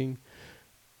thinking?"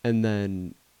 And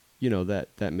then,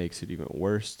 that makes it even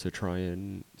worse to try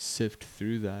and sift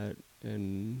through that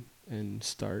and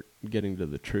start getting to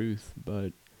the truth.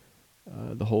 But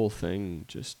the whole thing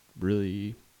just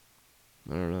really,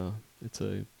 I don't know. It's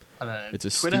a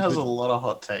Twitter has a lot of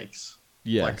hot takes.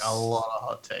 Yes. Like a lot of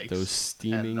hot takes. Those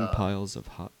steaming And, piles of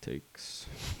hot takes.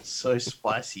 So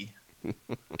spicy.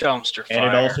 Dumpster fire. And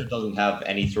it also doesn't have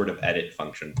any sort of edit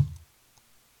function.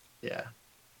 Yeah.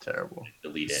 Terrible.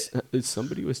 Delete it.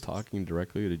 Somebody was talking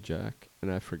directly to Jack,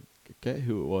 and I forget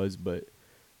who it was, but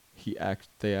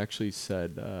they actually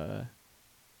said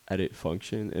edit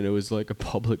function, and it was like a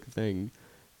public thing.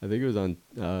 I think it was on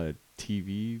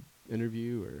TV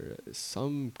interview or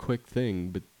some quick thing,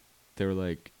 but they were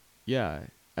like, "Yeah,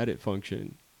 edit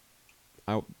function.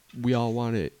 We all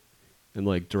want it," and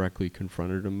like directly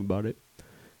confronted him about it.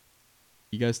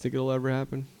 You guys think it'll ever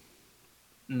happen?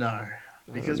 No,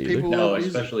 because neither. people No, will use it.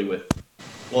 especially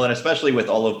with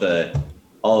all of the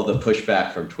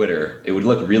pushback from Twitter, it would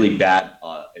look really bad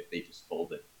if they just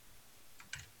folded.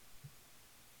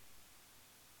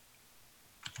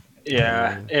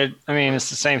 Yeah, it's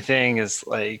the same thing as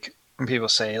like when people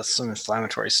say it's some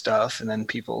inflammatory stuff, and then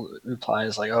people reply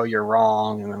as like, "Oh, you're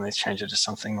wrong," and then they change it to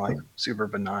something like super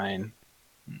benign.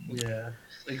 Yeah.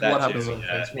 Like That what too, happens on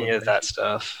yeah. Facebook? Any of that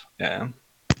stuff. Yeah.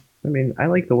 I mean, I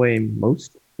like the way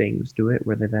most things do it,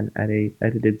 where they then add a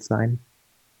edited sign.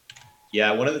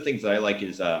 Yeah, one of the things that I like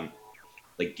is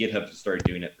like GitHub has started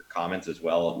doing it for comments as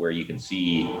well, where you can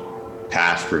see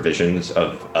past revisions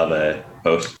of a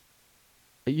post.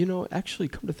 Actually,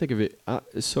 come to think of it,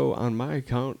 so on my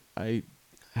account, I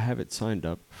have it signed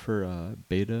up for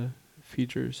beta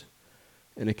features,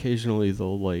 and occasionally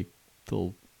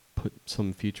they'll put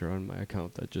some feature on my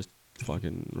account that just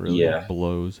fucking really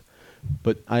blows.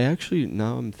 But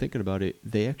now I'm thinking about it,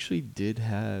 they actually did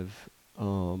have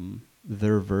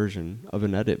their version of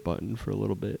an edit button for a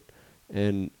little bit,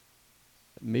 and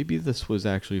maybe this was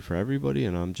actually for everybody,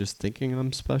 and I'm just thinking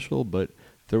I'm special, but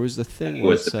there was a thing It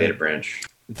where was the beta branch.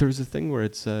 there was a thing where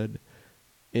it said,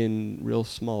 in real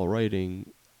small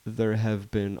writing, there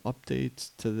have been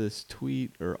updates to this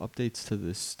tweet or updates to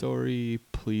this story.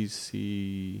 Please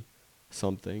see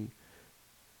something.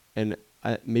 And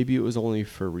maybe it was only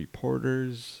for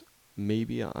reporters.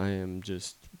 Maybe I am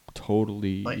just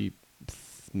totally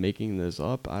making this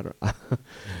up. I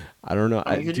don't know.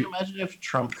 Could you imagine if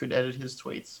Trump could edit his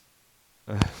tweets?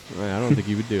 I don't think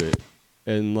he would do it.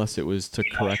 Unless it was to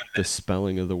correct the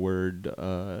spelling of the word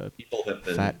People have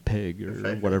been fat pig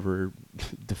or whatever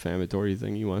defamatory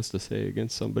thing he wants to say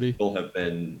against somebody. People have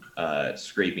been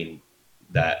scraping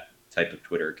that type of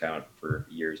Twitter account for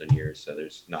years and years, so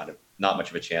there's not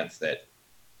much of a chance that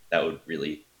that would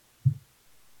really,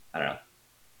 I don't know.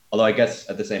 Although I guess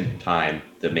at the same time,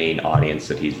 the main audience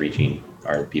that he's reaching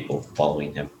are the people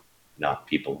following him, not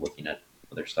people looking at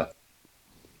other stuff.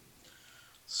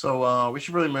 So we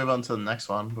should really move on to the next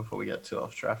one before we get too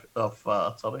off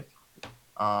topic.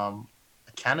 A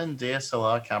Canon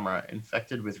DSLR camera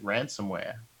infected with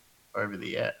ransomware over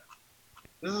the air.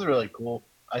 This is really cool.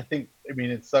 I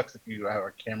mean, it sucks if you have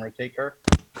a camera taker.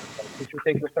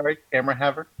 Camera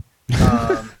haver.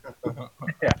 Yeah.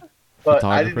 But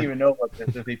I didn't even know about this.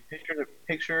 There's a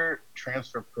picture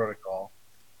transfer protocol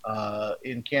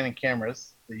in Canon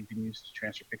cameras that you can use to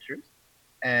transfer pictures.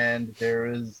 And there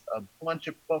is a bunch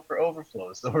of buffer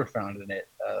overflows that were found in it.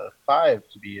 5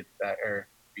 to be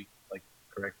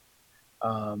correct.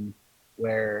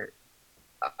 Where,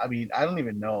 I mean, I don't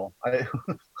even know.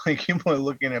 People are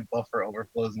looking at buffer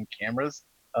overflows in cameras.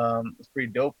 It's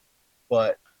pretty dope,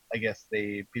 but I guess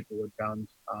people had found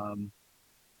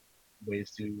ways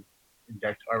to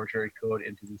inject arbitrary code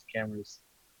into these cameras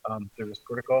through this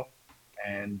protocol.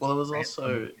 And well, it was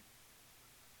also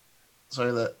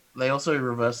so that they also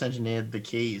reverse engineered the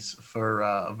keys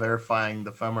for verifying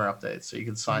the firmware updates, so you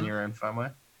could sign your own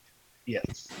firmware.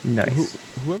 Yes. Nice.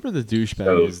 Whoever the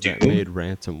douchebag is that made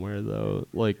ransomware, though,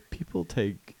 like, people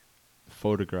take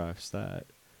photographs that,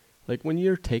 like, when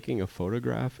you're taking a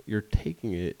photograph, you're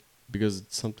taking it because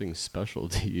it's something special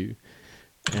to you.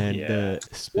 And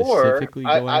specifically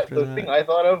go after the that. thing I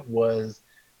thought of was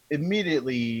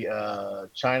immediately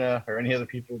China or any other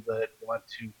people that want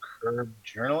to curb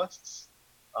journalists.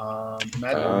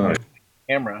 Imagine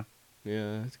camera.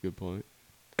 Yeah, that's a good point.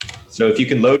 So if you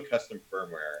can load custom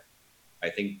firmware, I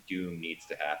think Doom needs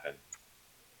to happen.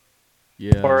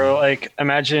 Yeah. Or like,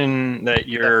 imagine that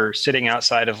you're sitting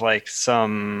outside of like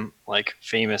some like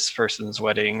famous person's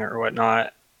wedding or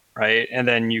whatnot, right? And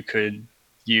then you could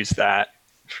use that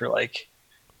for like,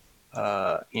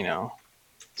 probably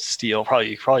steal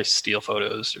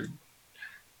photos or,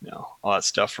 all that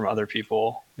stuff from other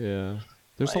people. Yeah.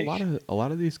 There's a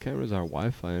lot of these cameras are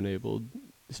Wi-Fi enabled,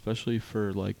 especially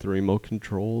for like the remote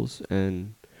controls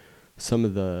and some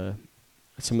of the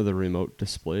remote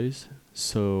displays.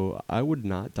 So I would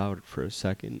not doubt it for a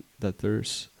second that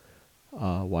there's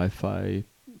Wi-Fi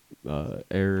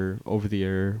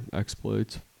over-the-air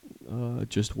exploits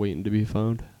just waiting to be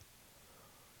found.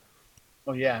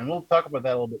 Oh yeah, and we'll talk about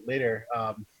that a little bit later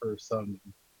for some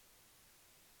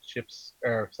chips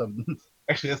or some.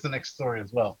 Actually, that's the next story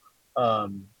as well.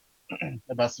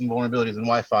 About some vulnerabilities in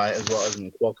Wi-Fi as well as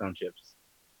in Qualcomm chips.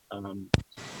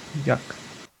 Yuck.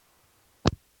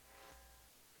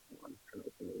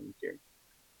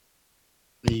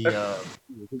 The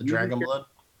Dragon Blood.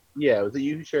 Yeah, was it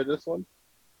you who shared this one?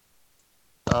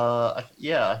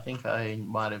 Yeah, I think I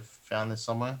might have found this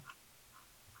somewhere.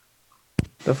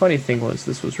 The funny thing was,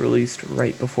 this was released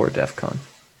right before DEF CON.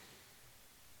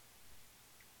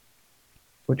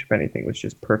 Which, if anything, was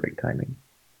just perfect timing.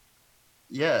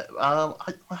 Yeah.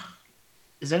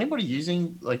 Is anybody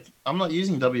using, like, I'm not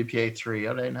using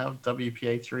WPA3. I don't have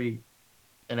WPA3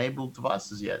 enabled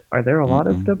devices yet. Are there a lot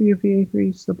of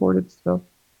WPA3 supported stuff?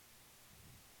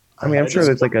 I mean, I'm sure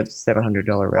there's like a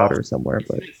 $700 router somewhere,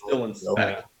 but It's still in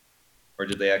spec, or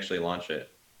did they actually launch it?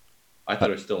 I thought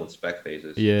it was still in spec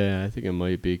phases. Yeah, I think it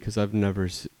might be because I've never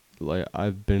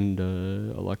I've been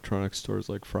to electronic stores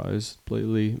like Fry's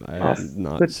lately. I have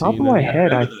not the top seen of my it.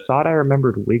 head, I thought I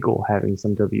remembered Wiggle having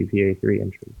some WPA3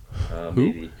 entries.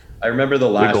 Maybe. I remember the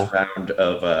last Wiggle.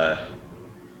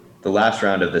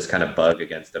 round of this kind of bug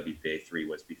against WPA3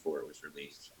 was before it was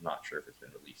released. I'm not sure if it's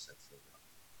been released since then.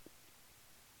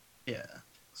 Yeah.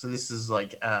 So this is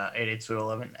like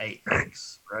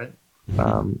 802.11.8x, right?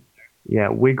 Yeah,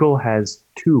 Wiggle has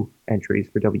 2 entries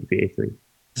for WPA3.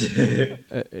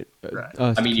 Right.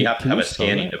 I mean, you have to have a spell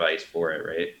scanning that? device for it,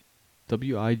 right?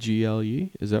 WIGLE?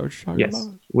 Is that what you're talking Yes,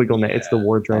 about? WiggleNet. It's the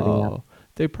war driving app. Oh,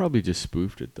 they probably just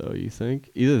spoofed it though. You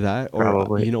think either that or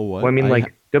Probably. you know what? Well, I mean,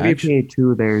 like actually-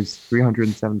 WPA2, there's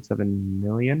 377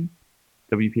 million.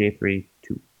 WPA3,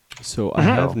 2. So I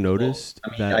have noticed I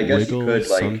mean, that I guess Wiggle you could,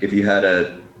 like, some- if you had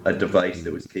a device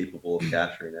that was capable of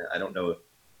capturing it. I don't know if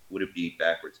would it be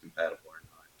backwards compatible or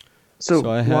not. So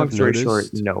I long have story short,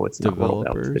 noticed no, it's not rolled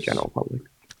out to the developers- general public.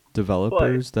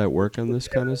 developers that work on this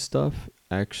kind of stuff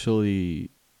actually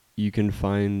you can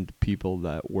find people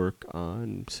that work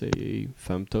on say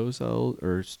femtocell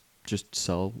or just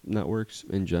cell networks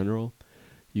in general.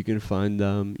 You can find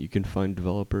them. You can find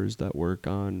developers that work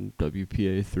on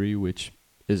WPA3, which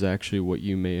is actually what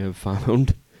you may have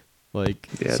found. Like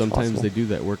Yeah, it's sometimes possible. they do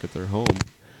that work at their home,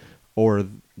 or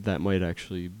that might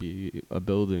actually be a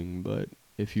building. But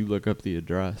if you look up the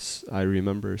address, I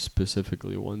remember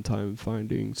specifically one time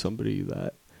finding somebody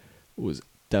that was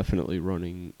definitely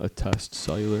running a test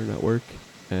cellular network,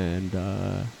 and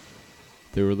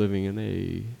they were living in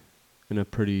a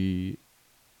pretty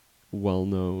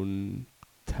well-known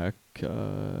tech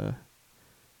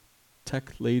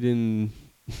laden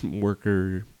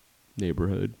worker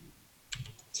neighborhood.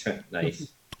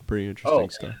 Nice. Pretty interesting Oh.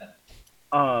 stuff.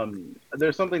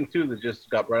 There's something too that just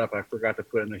got brought up. I forgot to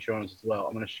put in the show notes as well.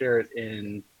 I'm going to share it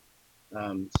in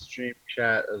stream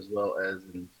chat as well as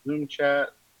in Zoom chat.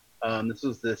 This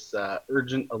was this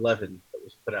Urgent 11 that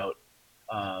was put out.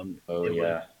 Oh it was yeah.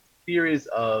 a series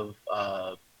of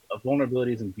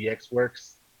vulnerabilities in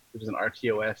VxWorks, which is an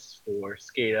RTOS for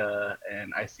SCADA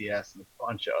and ICS and a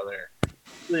bunch of other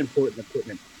really important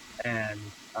equipment and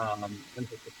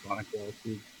electronic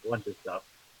quality, a bunch of stuff.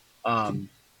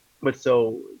 But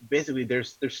so basically,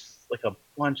 there's like a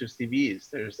bunch of CVEs.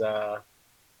 There's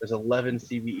 11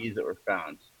 CVEs that were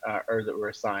found or that were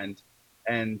assigned,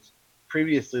 and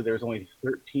previously there was only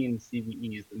 13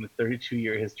 CVEs in the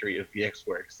 32-year history of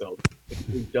VxWorks. So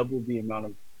we doubled the amount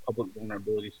of public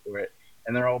vulnerabilities for it,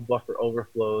 and they're all buffer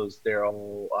overflows. They're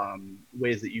all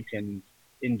ways that you can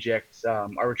inject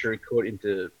arbitrary code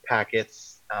into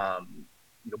packets,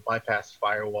 bypass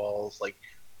firewalls. Like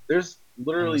there's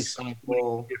literally so many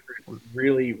different,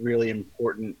 really, really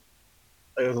important.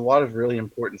 There's a lot of really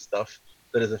important stuff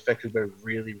that is affected by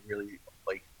really, really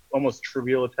like almost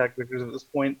trivial attack vectors at this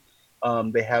point.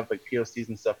 They have like POCs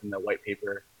and stuff in the white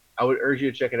paper. I would urge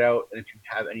you to check it out. And if you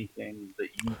have anything that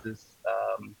uses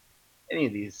any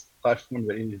of these platforms,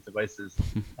 any of these devices,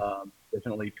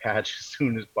 definitely patch as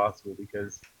soon as possible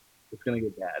because it's gonna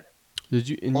get bad. Did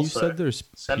you? And Also, you said there's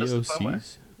send us the firmware.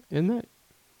 POCs in that.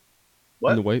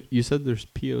 What? In the white, you said there's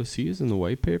POCs in the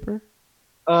white paper.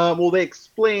 Well, they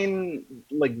explain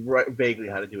like vaguely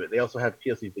how to do it. They also have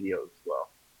POC videos as well.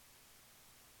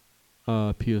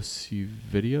 POC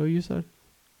video, you said?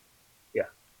 Yeah.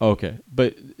 Okay,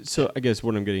 but so I guess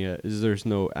what I'm getting at is there's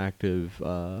no active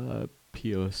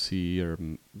POC or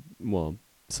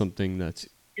something that's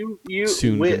You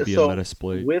soon with, going to be so a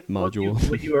Metasploit with module.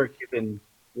 What you are given,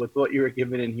 with what you are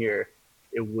given in here,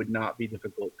 it would not be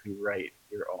difficult to write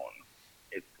your own.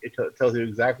 It tells you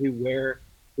exactly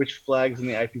which flags in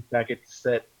the IP packet to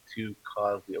set to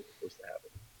cause the overflows to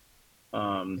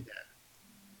happen.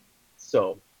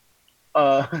 So,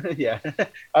 yeah.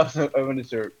 I wanted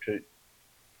to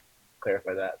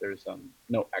clarify that there's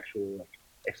no actual like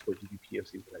exploit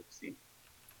POCs that I've seen.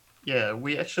 Yeah,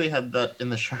 we actually had that in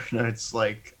the show notes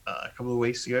like a couple of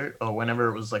weeks ago, or whenever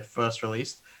it was like first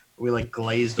released. We like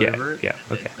glazed over it. Yeah,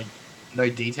 okay. Like, no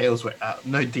details were out.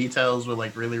 No details were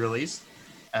like really released.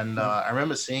 And I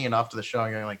remember seeing it after the show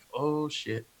and going like, "Oh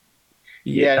shit!"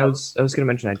 Yeah, Yeah. I was gonna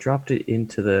mention I dropped it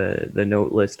into the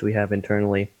note list we have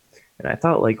internally, and I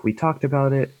thought like we talked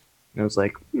about it, and I was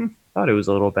like, thought it was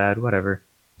a little bad, whatever.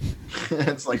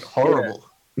 It's like horrible.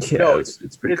 Yeah, No, it's pretty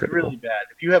It's critical. really bad.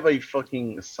 If you have a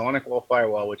fucking SonicWall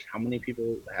firewall, which how many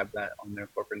people have that on their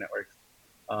corporate networks,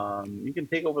 you can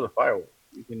take over the firewall.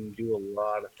 You can do a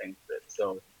lot of things with it.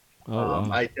 So Wow.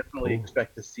 I definitely Cool.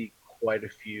 expect to see quite a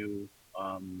few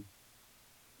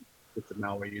bits of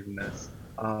malware using this.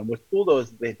 What's cool though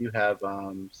is they do have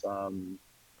some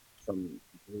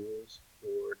rules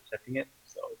for detecting it.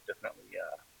 So definitely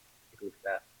take a look at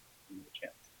that when you get a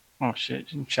chance. Oh shit!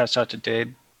 Shouts out to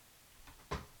Dave.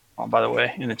 Oh, by the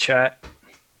way, in the chat,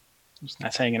 it was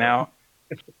nice hanging out.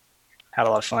 Had a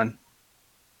lot of fun.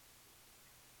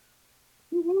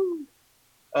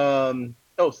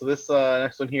 So this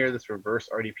next one here, this reverse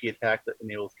RDP attack that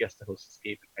enables guests to host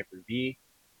escape in Hyper-V.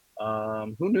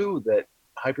 Who knew that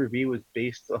Hyper-V was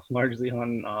based largely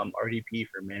on RDP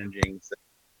for managing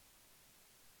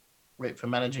Wait, for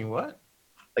managing what?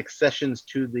 like sessions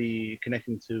to the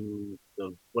connecting to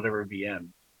the whatever VM.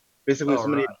 Basically, Oh,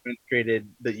 somebody right. demonstrated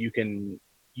that you can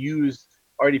use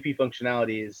RDP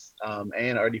functionalities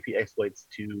and RDP exploits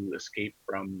to escape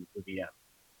from the VM.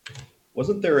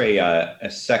 Wasn't there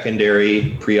a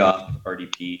secondary pre-op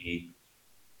RDP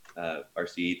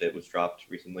RC that was dropped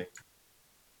recently?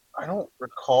 I don't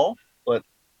recall, but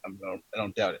I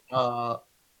don't doubt it.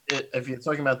 If you're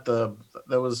talking about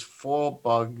there was 4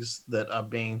 bugs that are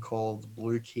being called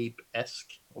Blue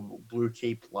Keep-esque or Blue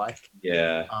Keep-like.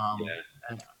 Yeah.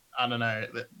 And I don't know,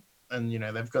 and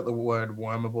they've got the word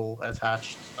wormable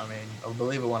attached. I mean, I'll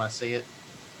believe it when I see it.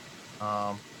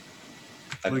 I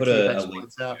Blue put Keep a link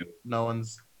exploits out. to. No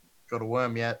one's got a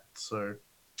worm yet, so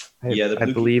Yeah, the I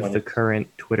Blue believe Key the one.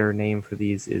 current Twitter name for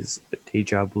these is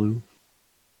Deja Blue.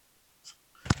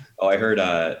 Oh, I heard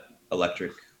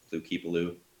electric blue keep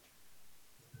blue.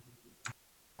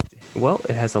 Well,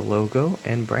 it has a logo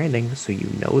and branding, so you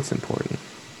know it's important.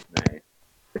 Nice.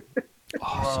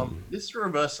 Awesome. This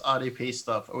reverse RDP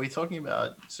stuff, are we talking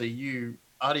about? So you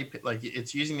RDP, like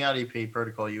it's using the RDP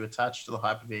protocol. You attach to the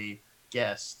Hyper-V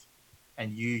guest,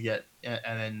 and you get, and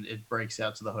then it breaks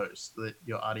out to the host that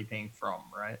you're RDPing from,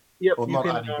 right? Yep, Well, you not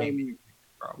can RDPing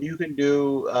from. you can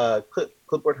do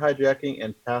clipboard hijacking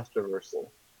and path traversal.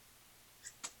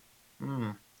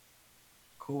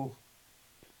 Cool.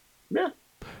 Yeah,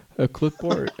 A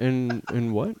clipboard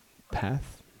and what?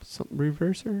 Path? Something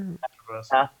reverser? Reverse.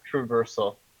 path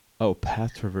traversal. Oh,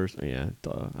 path traversal. Yeah,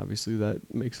 duh. Obviously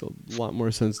that makes a lot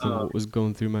more sense than what was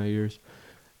going through my ears.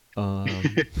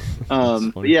 That's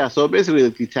But funny. yeah, so basically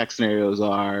the tech scenarios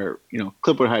are,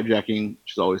 clipboard hijacking,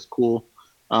 which is always cool.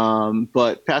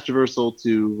 But path traversal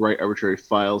to write arbitrary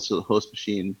files to the host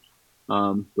machine,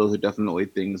 those are definitely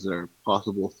things that are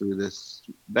possible through this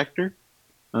vector.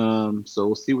 So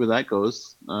we'll see where that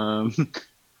goes.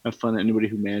 Have fun. Anybody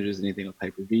who manages anything with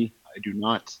Hyper-V. I do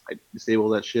not. I disable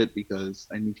that shit because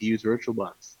I need to use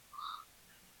VirtualBox.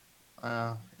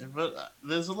 But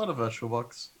there's a lot of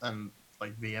VirtualBox and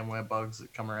like VMware bugs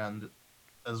that come around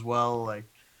as well. Like,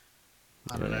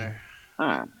 I don't know.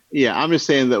 Yeah, I'm just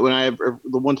saying that when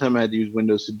the one time I had to use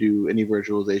Windows to do any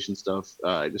virtualization stuff,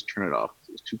 I just turned it off.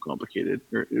 It was too complicated.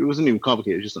 Or it wasn't even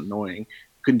complicated. It was just annoying.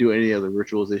 Couldn't do any other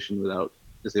virtualization without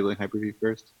disabling Hyper-V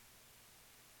first.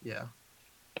 Yeah.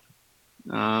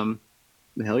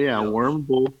 Hell yeah,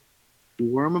 wormable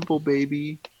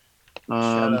baby.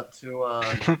 Shout out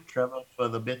to Trevor for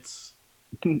the bits.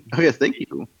 Oh yeah, thank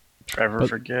you. Trevor, But-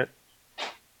 forget.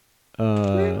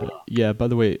 Yeah, by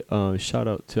the way, shout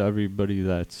out to everybody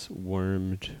that's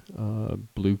wormed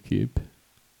Bluekeep.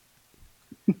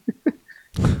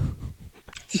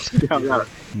 Yeah,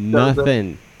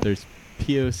 Nothing. There's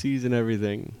POCs and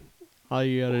everything. All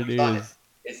you gotta do is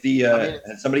It's the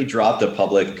has somebody dropped a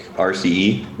public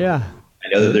RCE? yeah. I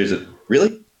know that there's a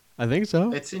really. I think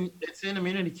so. It's in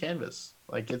Immunity Canvas.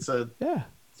 Like it's a Yeah.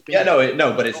 Yeah,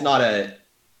 but it's not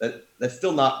that's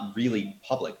still not really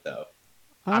public though.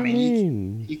 I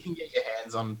mean, you can get your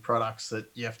hands on products that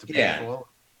you have to pay Yeah. for.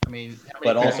 I mean, how many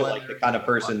But also people like the kind of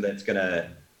person that's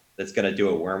gonna do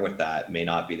a worm with that may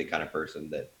not be the kind of person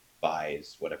that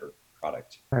buys whatever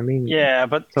product. I mean, Yeah,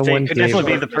 but Someone they could gave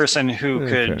definitely be us- the person who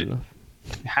fair could enough.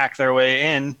 hack their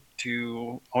way in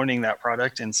to owning that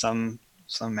product in some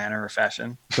manner or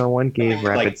fashion. someone gave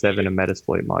Like- Rapid7 a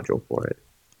Metasploit module for it.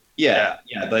 Yeah,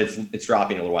 but it's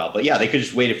dropping in a little while. But yeah, they could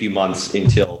just wait a few months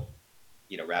until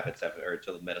Rapid7 or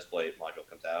until the Metasploit module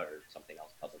comes out or something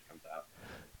else public comes out.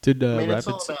 Did I mean, it's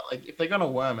all Rapids? about like if they're gonna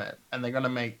worm it and they're gonna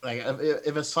make like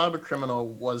if a cyber criminal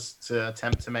was to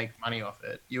attempt to make money off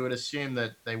it, you would assume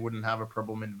that they wouldn't have a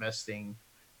problem investing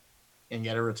and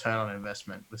get a return on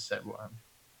investment with said worm.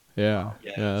 Yeah,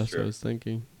 Yeah, yeah, that's that's what true. I was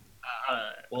thinking. I don't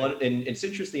know. Well, and it's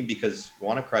interesting because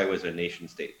WannaCry was a nation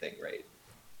state thing, right?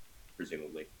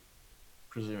 Presumably.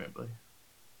 Presumably.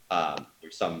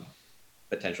 There's some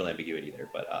potential ambiguity there,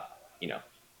 but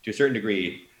to a certain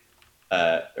degree,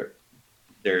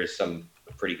 there's some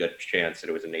pretty good chance that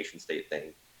it was a nation state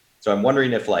thing. So I'm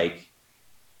wondering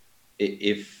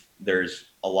if there's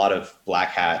a lot of black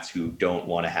hats who don't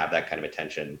want to have that kind of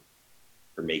attention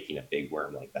for making a big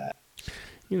worm like that.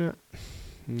 Yeah,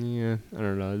 I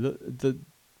don't know.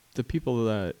 The people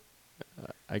that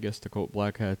I guess to quote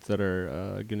black hats that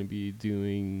are going to be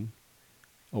doing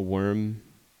a worm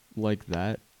like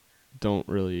that don't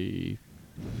really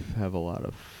have a lot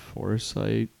of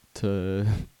foresight to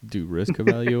do risk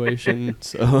evaluation.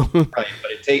 So Right, but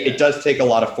it does take a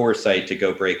lot of foresight to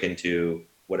go break into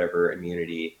whatever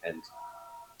immunity and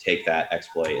take that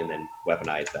exploit and then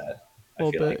weaponize that.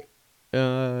 I feel like.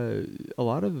 a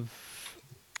lot of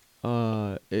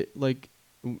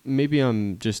maybe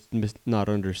I'm just not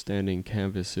understanding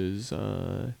Canvas's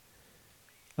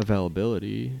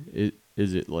availability.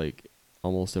 Is it like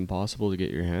almost impossible to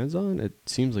get your hands on? It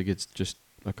seems like it's just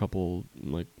a couple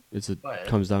Right.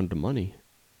 comes down to money.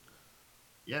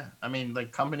 Yeah, I mean,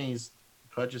 like companies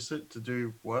purchase it to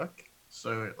do work,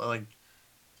 so like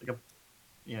it's like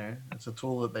it's a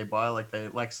tool that they buy. Like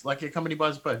a company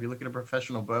buys a burp. You look at a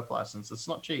professional burp license; it's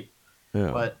not cheap,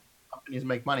 Yeah. but companies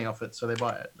make money off it, so they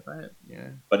buy it, right? Yeah.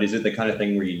 But is it the kind of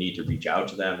thing where you need to reach out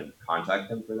to them and contact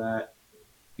them for that?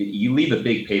 You leave a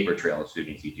big paper trail as soon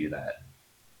as you do that.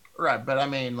 Right, but I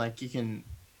mean, like you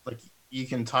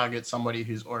can target somebody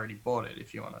who's already bought it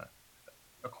if you want to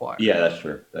acquire. it. Yeah, that's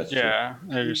true. That's true. Yeah,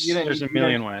 there's You don't- there's a you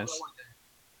million don't- ways.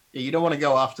 Yeah, you don't want to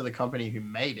go after the company who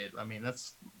made it. I mean,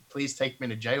 that's please take me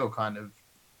to jail kind of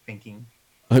thinking.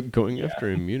 Going after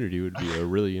immunity would be a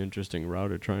really interesting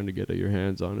route of trying to get your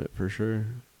hands on it for sure.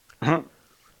 Yeah,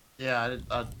 Yeah,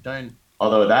 I don't.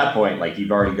 Although at that point, like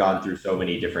you've already gone through so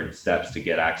many different steps to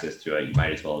get access to it, you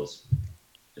might as well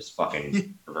just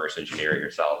fucking reverse engineer it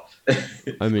yourself.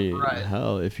 I mean, Right.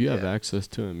 hell, if you have Yeah. access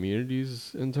to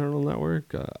Immunity's internal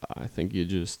network, I think you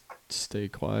just stay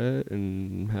quiet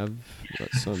and have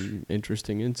some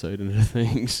interesting insight into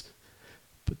things.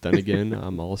 But then again,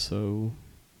 I'm also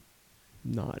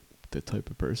not the type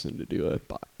of person to do it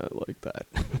like that.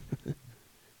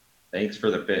 Thanks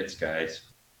for the bits, guys.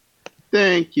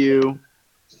 Thank you.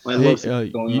 I Hey,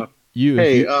 love going off. if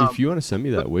Hey, you want to send me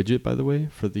that widget, by the way,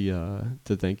 for the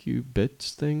thank you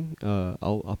bits thing,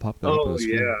 I'll pop that up on Oh the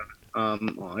screen. yeah.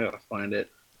 Well, I gotta find it.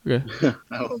 Okay, Take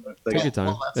take your time.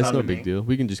 Well, that's It's no happening. big deal.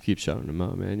 We can just keep shouting them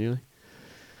out manually.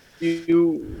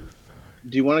 Do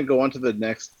you want to go on to the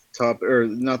next topic, or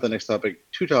not the next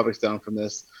topic? 2 topics down from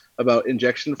this about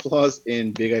injection flaws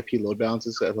in big IP load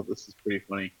balancers. I thought this is pretty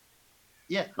funny.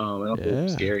 Yeah. And also Yeah.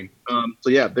 scary. So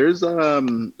yeah, there's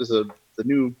the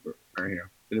new right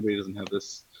here. If anybody doesn't have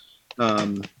this,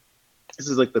 this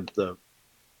is like the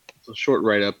short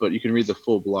write up, but you can read the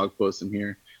full blog post in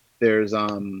here. There's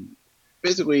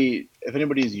basically, if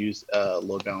anybody's used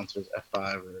load balancers,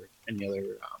 F5 or any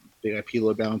other big IP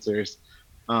load balancers,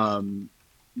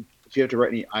 if you have to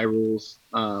write any I rules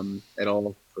at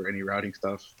all for any routing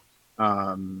stuff,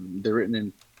 they're written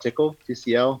in Tickle,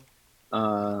 TCL,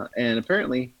 and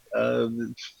apparently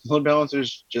load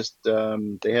balancers just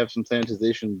they have some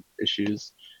sanitization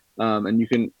issues, and you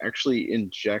can actually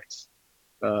inject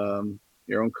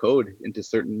your own code into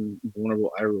certain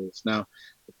vulnerable I rules. Now,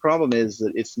 the problem is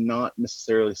that it's not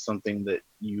necessarily something that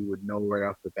you would know right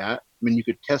off the bat. I mean, you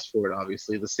could test for it,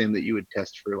 obviously, the same that you would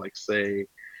test for, like, say,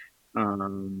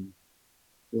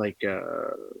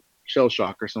 shell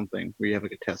shock or something, where you have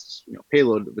like a test,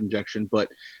 payload of injection, but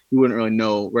you wouldn't really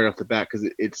know right off the bat because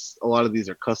it's a lot of these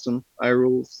are custom I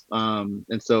rules,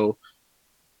 and so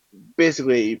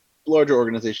basically larger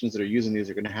organizations that are using these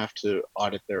are going to have to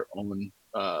audit their own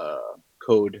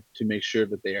code to make sure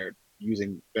that they are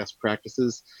using best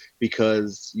practices,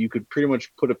 because you could pretty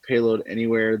much put a payload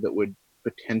anywhere that would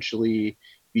potentially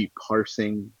be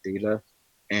parsing data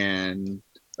and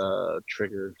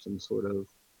trigger some sort of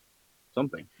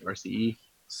something, RCE.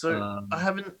 So I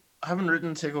haven't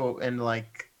written Tickle in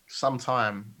like some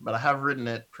time, but I have written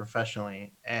it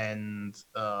professionally, and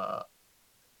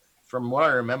from what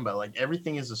I remember, like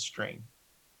everything is a string.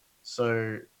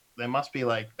 So there has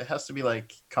to be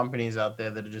like companies out there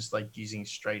that are just like using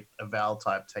straight eval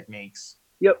type techniques.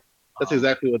 Yep, that's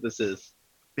exactly what this is.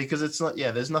 Because it's not,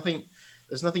 yeah, there's nothing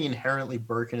inherently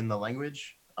broken in the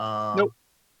language. Nope.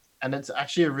 And it's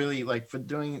actually a really, like, for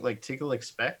doing like Tickle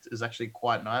expect is actually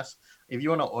quite nice. If you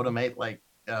want to automate like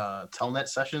telnet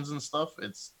sessions and stuff,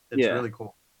 it's really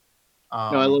cool.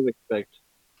 No, I love expect.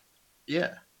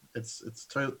 Yeah, it's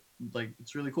totally, like,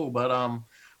 it's really cool. But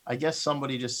I guess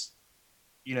somebody just,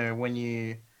 when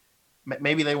you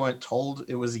maybe they weren't told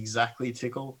it was exactly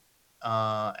Tickle,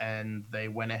 and they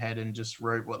went ahead and just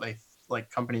wrote what they like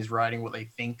companies writing what they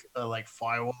think are like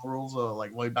firewall rules or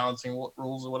like load balancing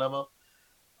rules or whatever.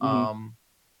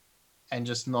 And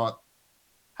just not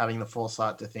having the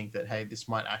foresight to think that, hey, this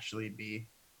might actually be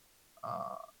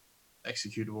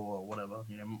executable or whatever,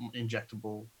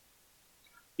 injectable.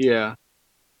 Yeah,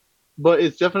 but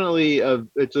it's definitely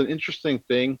it's an interesting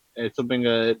thing. It's something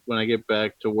that when I get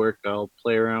back to work, I'll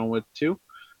play around with too.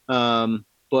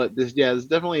 But it's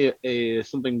definitely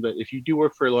something that if you do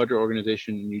work for a larger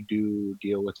organization and you do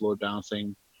deal with load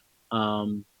balancing,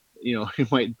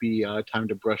 it might be time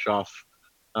to brush off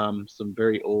some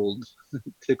very old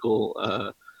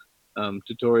Tickle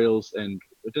tutorials and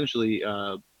potentially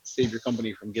save your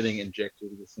company from getting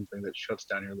injected with something that shuts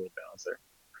down your load balancer.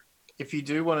 If you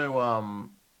do want to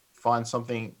find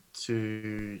something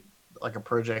to, like, a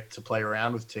project to play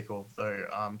around with Tickle,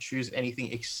 though, choose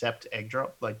anything except egg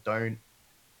drop. Like, don't.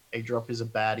 Egg drop is a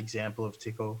bad example of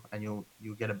Tickle, and you'll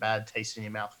get a bad taste in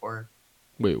your mouth for it.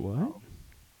 Wait, what?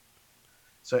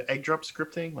 So egg drop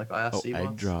scripting, like IRC egg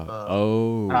ones. drop.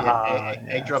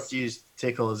 Egg drop used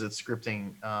Tickle as its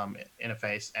scripting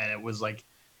interface, and it was like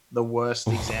the worst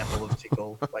example of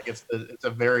Tickle. Like it's a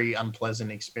very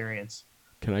unpleasant experience.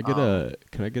 Can I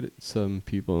get some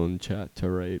people in chat to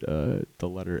write the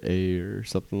letter A or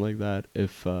something like that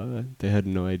if they had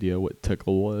no idea what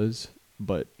Tickle was,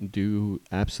 but do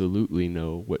absolutely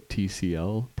know what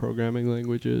TCL programming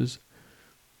language is?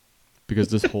 Because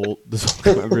this whole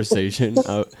conversation,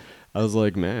 I was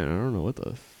like, man, I don't know what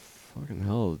the fucking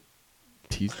hell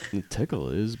Tickle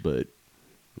is, but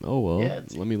oh well,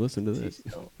 let me listen to this.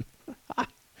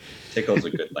 Tickle's a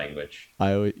good language.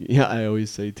 I always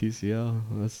say TCL.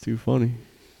 That's too funny.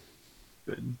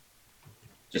 Good.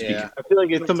 Just Yeah, I feel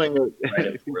like it's something that because you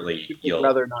write it poorly, people you'll would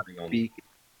rather not bring on- speak.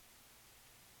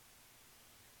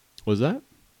 Was that?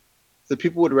 So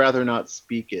people would rather not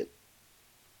speak it.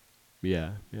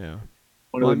 Yeah, yeah. Want to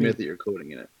Well, I admit mean- that you're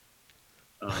coding in it.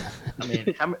 I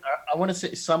mean, I want to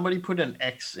say somebody put an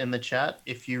X in the chat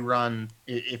if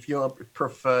if your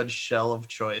preferred shell of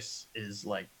choice is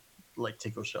like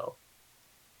Tickle Shell.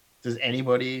 Does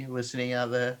anybody listening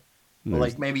out there, or There's-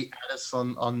 like maybe add us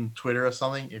on Twitter or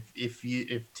something? If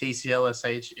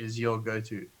TCLSH is your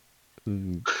go-to,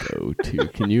 Go to.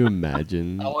 Can you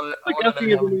imagine? I want Like to asking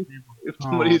know how many if people. If Oh,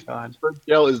 somebody's God. first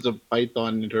shell is the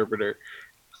Python interpreter,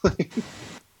 They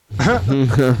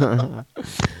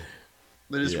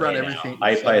just Yeah. run Hey, now, everything.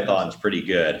 IPython's pretty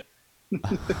good.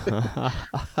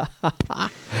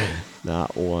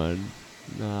 Not one.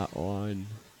 Not one.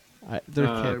 There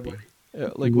can't be.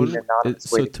 Like You when need anonymous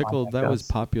so way to Tickle that contact was us.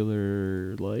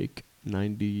 popular like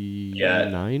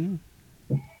 99.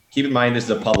 Keep in mind this is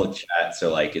a public chat,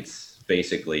 so like it's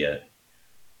basically a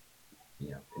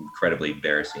incredibly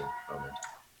embarrassing moment.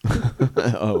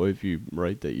 Oh, if you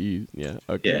write that you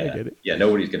okay, I Yeah, get it. yeah,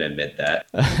 nobody's gonna admit that.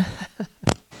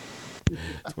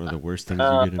 It's one of the worst things you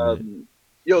can admit.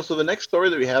 so the next story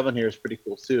that we have on here is pretty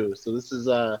cool too. So this is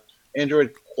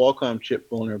Android Qualcomm chip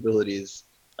vulnerabilities.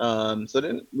 So I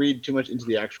didn't read too much into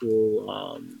the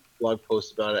actual blog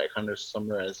post about it. I kind of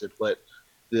summarized it, but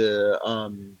the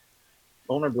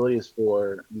vulnerabilities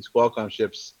for these Qualcomm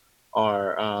chips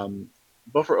are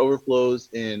buffer overflows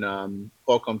in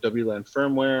Qualcomm WLAN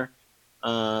firmware,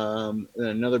 and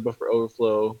another buffer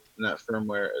overflow in that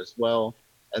firmware as well,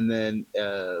 and then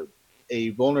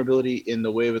a vulnerability in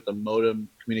the way that the modem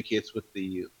communicates with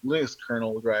the Linux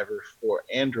kernel driver for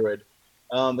Android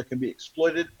that can be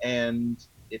exploited, and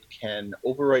it can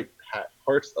overwrite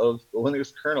parts of the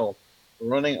Linux kernel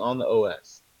running on the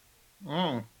OS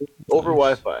over Nice.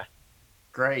 Wi-Fi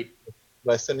Great.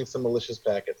 by sending some malicious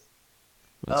packets.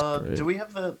 That's great. Do we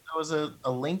have there was a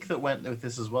link that went with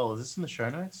this as well? Is this in the show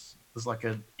notes? There's like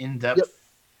an in-depth. Yep.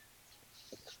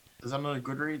 Is that on a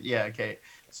Goodread? Yeah. Okay.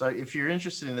 So if you're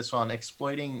interested in this one,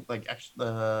 exploiting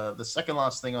the second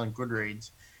last thing on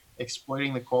Goodreads,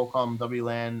 exploiting the Qualcomm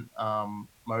WLAN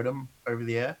modem over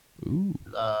the air. Ooh.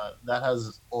 That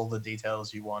has all the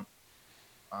details you want.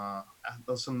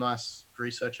 There's some nice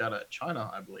research out of China,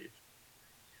 I believe.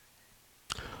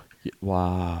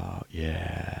 Wow.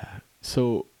 Yeah.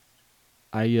 So,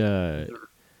 I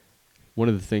one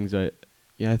of the things I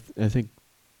think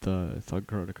the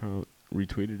Thugcrowd account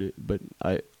retweeted it, but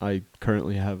I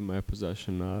currently have in my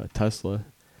possession Tesla,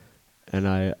 and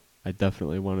I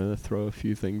definitely wanted to throw a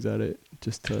few things at it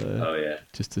just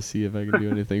to see if I can do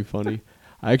anything funny.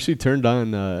 I actually turned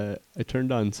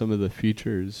on some of the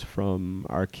features from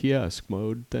our kiosk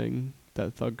mode thing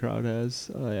that Thugcrowd has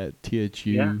at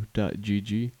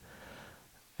thu.gg,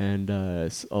 and a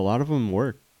lot of them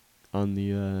work on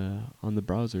the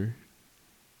browser.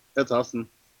 That's awesome.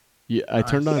 Yeah, I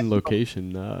turned Nice. on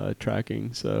location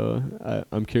tracking, so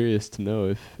I'm curious to know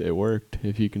if it worked,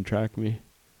 if you can track me.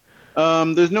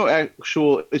 There's no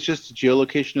actual. It's just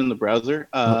geolocation in the browser.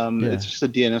 Yeah. It's just a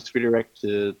DNS redirect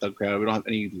to Thugcrowd. We don't have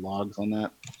any logs on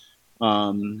that.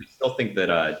 I still think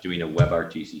that doing a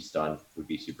WebRTC stun would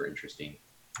be super interesting.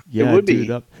 Yeah, would do be. it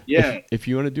up. Yeah. If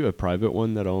you want to do a private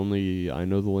one that only I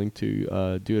know the link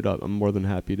to, do it up. I'm more than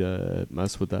happy to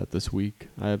mess with that this week.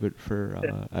 I have it for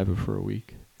a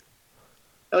week.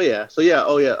 Oh yeah. So yeah.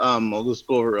 Oh yeah. I'll just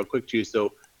go over real quick too.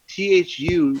 So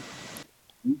THU,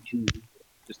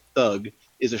 just Thug,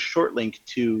 is a short link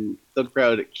to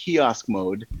Thugcrowd kiosk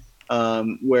mode,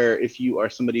 where if you are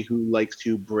somebody who likes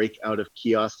to break out of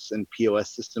kiosks and POS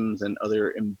systems and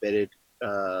other embedded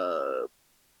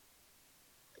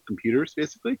computers,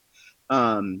 basically,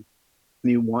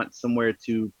 you want somewhere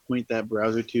to point that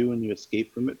browser to when you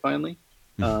escape from it finally.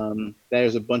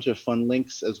 There's a bunch of fun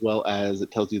links, as well as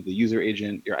it tells you the user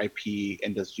agent, your IP,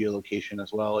 and does geolocation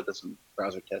as well. It does some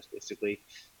browser tests, basically,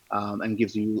 and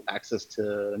gives you access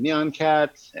to Neon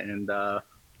Cat and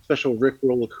special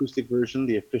Rickroll acoustic version,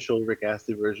 the official Rick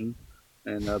Astley version,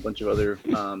 and a bunch of other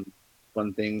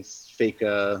fun things. Fake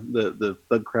the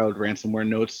Thugcrowd ransomware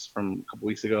notes from a couple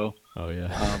weeks ago. Oh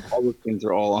yeah. All those things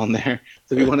are all on there.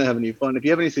 So if you want to have any fun, if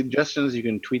you have any suggestions, you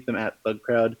can tweet them at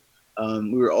Thugcrowd.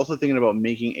 We were also thinking about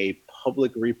making a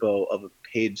public repo of a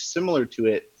page similar to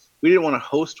it. We didn't want to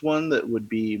host one that would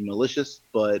be malicious,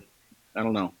 but I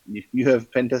don't know. If you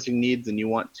have pen testing needs and you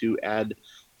want to add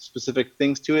specific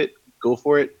things to it, go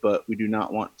for it. But we do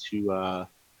not want to.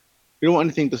 We don't want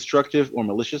anything destructive or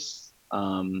malicious. We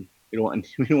don't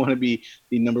want to be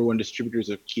the #1 distributors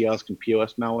of kiosk and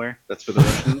POS malware. That's for the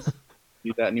Russians.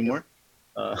 Do that anymore.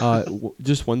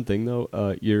 Just one thing though.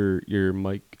 Your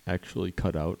mic actually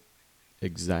cut out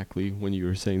exactly when you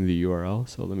were saying the URL.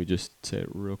 So let me just say it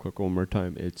real quick one more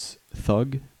time. It's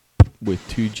thug with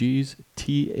 2 G's,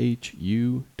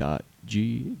 THU.GG.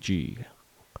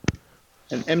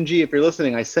 And MG, if you're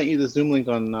listening, I sent you the Zoom link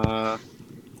on.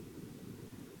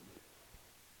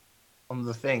 On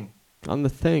the thing. On the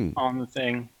thing. On the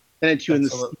thing. Sent it to you in the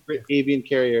That's a lot- secret avian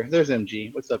carrier. There's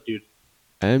MG. What's up, dude?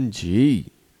 MG.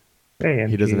 Hey,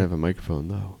 He doesn't MG. have a microphone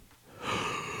though.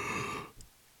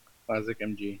 Classic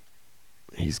MG.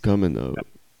 He's coming though.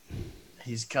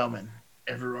 He's coming.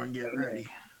 Everyone get ready.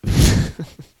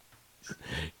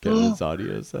 Get his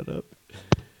audio set up.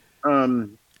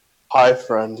 Hi,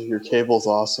 friend. Your cable's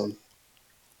awesome.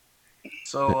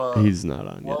 So He's not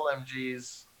on yet. while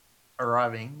MG's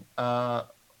arriving,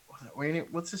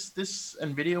 what's this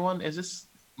NVIDIA one? Is this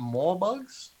more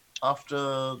bugs after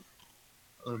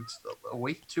a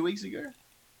week, 2 weeks ago?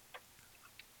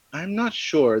 I'm not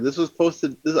sure. This was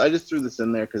posted. I just threw this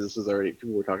in there because this was already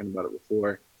people were talking about it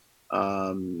before.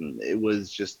 It was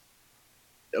just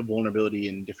a vulnerability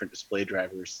in different display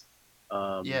drivers.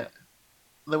 Yeah,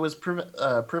 there was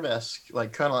Privesk,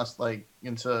 like kernel, like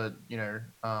into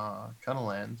kernel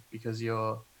land, because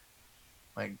you're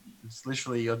like it's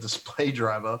literally your display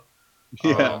driver.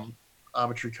 Yeah.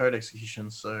 Arbitrary code execution.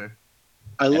 So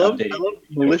I love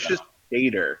malicious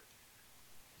shader.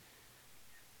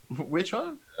 which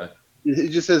one? It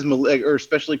just says or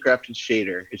specially crafted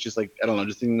shader. It's just like I don't know,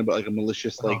 just thinking about like a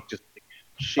malicious like just like,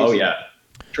 Oh yeah,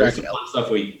 track there's some fun stuff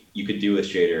you could do with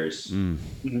shaders.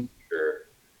 Mm. Sure.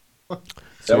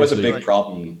 That was a Seriously. big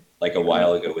problem like a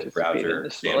while ago with browser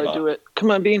sandbox. do it. Come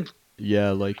on, Bean.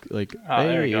 Yeah, like There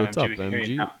hey, you go, what's up, MG? We can hear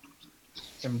you MG? now.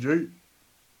 MG.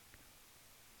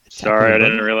 Sorry, I Happy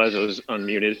didn't realize it was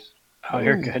unmuted. Oh,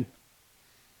 you're good.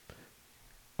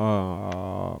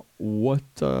 What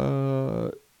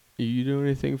you do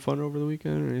anything fun over the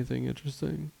weekend or anything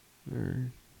interesting?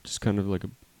 Or just kind of like a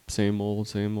same old,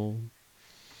 same old?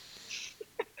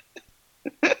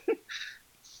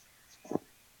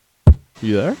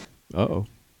 You there? Uh-oh.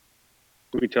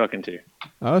 Who are we talking to?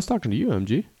 I was talking to you,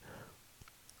 MG.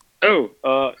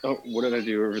 What did I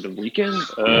do over the weekend? Was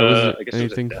it I guess it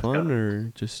was anything at fun DEF CON.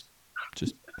 or just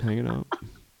hanging out?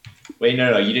 Wait,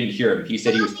 no, you didn't hear him. He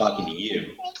said he was talking to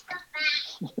you.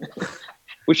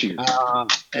 Which year?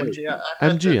 MG. I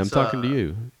heard MG, I'm that, talking to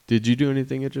you. Did you do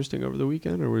anything interesting over the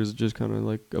weekend, or was it just kind of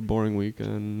like a boring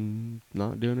weekend,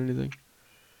 not doing anything?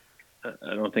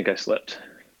 I don't think I slept.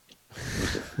 It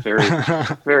was a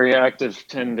very, very active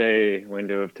 10-day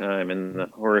window of time in the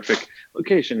horrific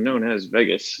location known as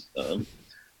Vegas. I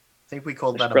think we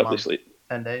called I should that a probably month. sleep.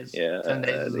 10 days. Yeah, 10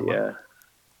 days is a month. yeah,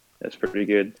 that's pretty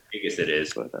good. I guess it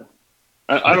is. But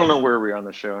I don't know where we are on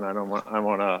the show, and I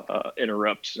want to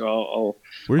interrupt. So I'll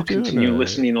We're continue doing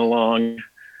listening along.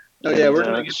 Oh yeah, and, we're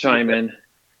gonna get chime in.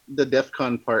 the DEF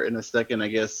CON part in a second, I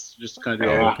guess. Just kind of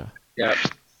do Oh, all okay. Yeah.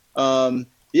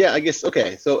 Yeah, I guess.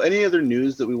 Okay. So, any other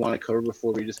news that we want to cover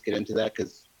before we just get into that?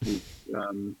 Because we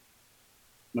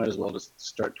might as well just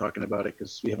start talking about it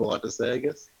because we have a lot to say, I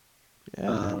guess.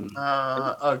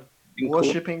 Yeah.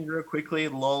 Worshipping real quickly.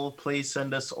 Lol, please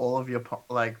send us all of your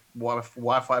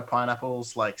Wi-Fi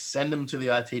pineapples. Like, send them to the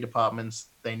IT departments.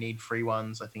 They need free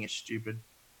ones. I think it's stupid.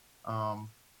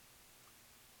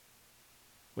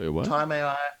 Wait, what? Time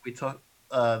AI. We talked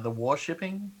the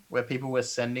worshipping where people were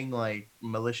sending like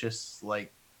malicious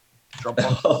like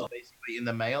Dropboxes basically in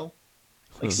the mail.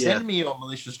 Like, send me your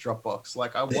malicious Dropbox.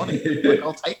 Like, I want it. Like,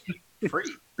 I'll take it free.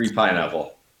 Free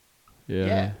pineapple.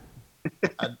 Yeah.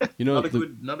 You know, not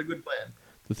a good plan.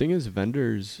 the thing is,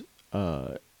 vendors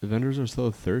are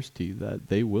so thirsty that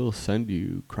they will send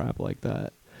you crap like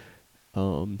that.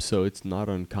 So it's not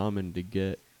uncommon to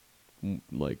get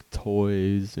like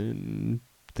toys and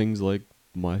things like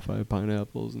Wi-Fi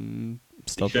pineapples and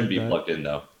They stuff shouldn't like be that. plugged in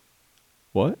though.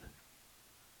 What?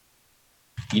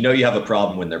 You know you have a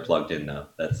problem when they're plugged in though.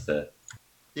 That's the.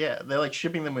 Yeah, they're like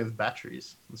shipping them with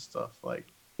batteries and stuff. Like,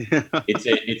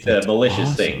 It's a malicious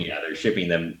awesome. thing. Yeah, they're shipping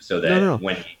them so that No.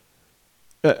 when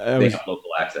I they was, have local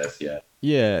access. Yeah.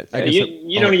 yeah. I Yeah, guess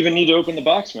you don't even need to open the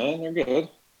box, man. They're good.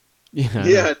 Yeah. I know.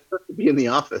 Yeah, it's supposed to be in the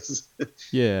office.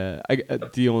 Yeah,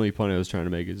 the only point I was trying to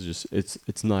make is just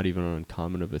it's not even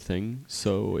uncommon of a thing,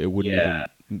 so it wouldn't Yeah.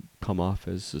 even come off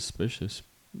as suspicious.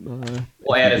 Well, if and you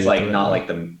it's do it like the right not way. like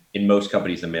in most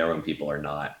companies, the mailroom people are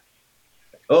not.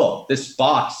 Oh, this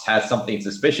box has something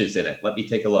suspicious in it. Let me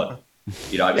take a look.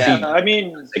 You know, I've Yeah, seen I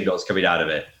mean, signals coming out of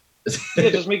it. yeah,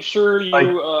 just make sure you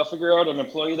figure out an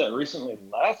employee that recently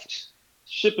left.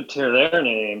 Ship it to their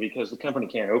name because the company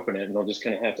can't open it, and they'll just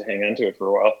kind of have to hang on to it for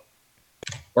a while.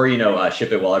 Or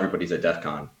ship it while everybody's at DEF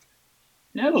CON.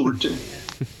 Yeah, it'll work too.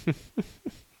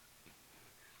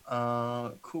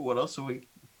 Cool. What else have we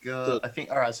got? I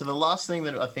think. All right. So the last thing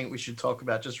that I think we should talk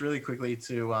about, just really quickly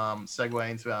to segue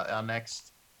into our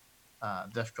next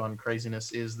DEF CON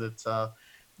craziness, is that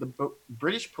the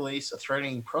British police are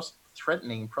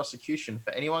threatening prosecution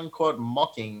for anyone caught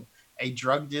mocking a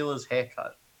drug dealer's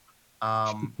haircut.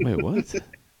 Wait, what?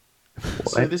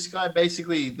 So this guy,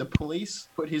 basically, the police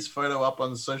put his photo up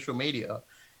on social media,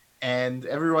 and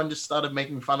everyone just started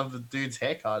making fun of the dude's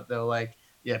haircut. They were like,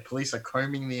 "Yeah, police are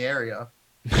combing the area,"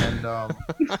 and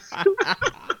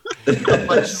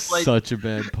Such a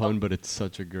bad pun, but it's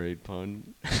such a great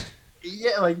pun.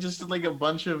 yeah, like just like a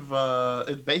bunch of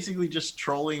basically just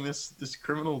trolling this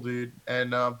criminal dude,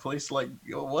 and police like,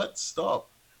 "Yo, what?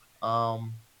 Stop!"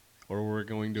 Or we're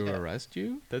going to arrest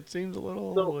you? That seems a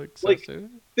little No, excessive.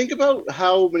 Think about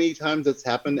how many times that's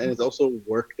happened, and it's also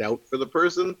worked out for the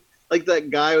person. Like that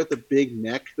guy with the big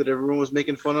neck that everyone was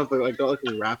making fun of, like got like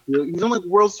a rap deal. He's on like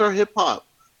World Star Hip Hop.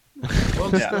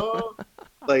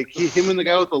 Like him and the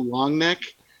guy with the long neck.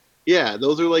 Yeah,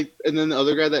 those are like, and then the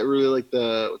other guy that really like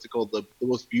the the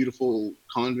most beautiful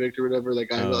convict or whatever. That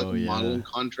guy who got like a modeling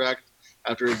contract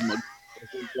after his mug.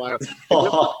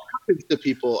 To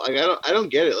people, like I don't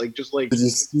get it. Like just like, did you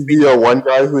see the one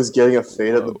guy who was getting a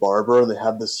fade at the barber, and they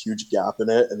had this huge gap in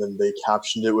it, and then they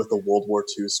captioned it with a World War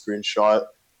II screenshot,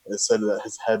 and it said that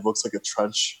his head looks like a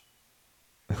trench.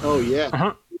 Oh yeah.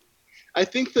 Uh-huh. I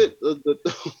think that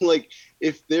like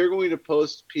if they're going to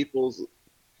post people's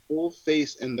full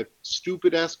face and the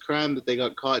stupid ass crime that they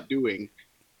got caught doing,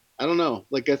 I don't know.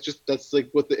 Like that's like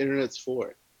what the internet's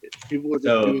for. People are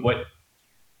just doing. What?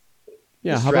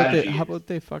 Yeah, how about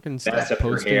they fucking stop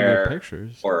posting their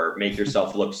pictures? Or make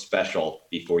yourself look special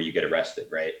before you get arrested,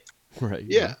 right? Right.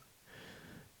 Yeah.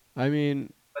 I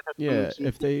mean, yeah,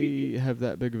 if they have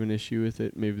that big of an issue with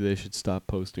it, maybe they should stop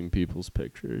posting people's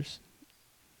pictures.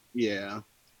 Yeah.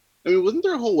 I mean, wasn't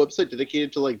there a whole website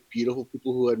dedicated to like beautiful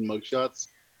people who had mugshots?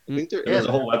 I think there There's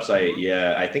a whole website.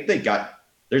 Yeah, I think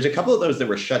there's a couple of those that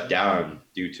were shut down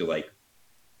due to like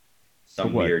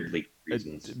some weird legal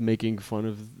reasons. Making fun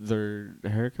of their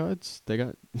haircuts? They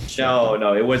got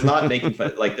No, it was not making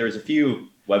fun. Like there was a few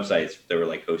websites that were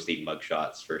like hosting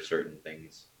mugshots for certain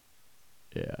things.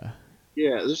 Yeah.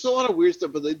 Yeah, there's a lot of weird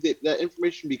stuff, but that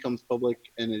information becomes public,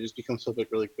 and it just becomes public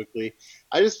really quickly.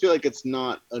 I just feel like it's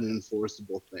not an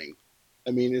enforceable thing.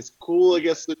 I mean, it's cool, I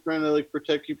guess, they're trying to like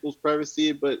protect people's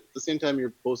privacy, but at the same time,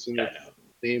 you're posting their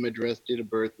name, address, date of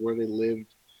birth, where they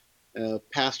lived,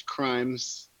 past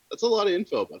crimes. That's a lot of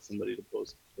info about somebody to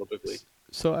post publicly.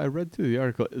 So I read through the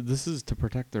article. This is to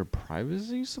protect their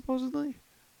privacy, supposedly?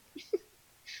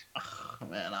 Oh,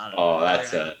 man, I don't know.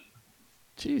 That's a...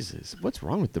 Jesus, what's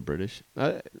wrong with the British?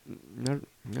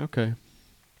 Okay.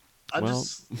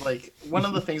 Just like one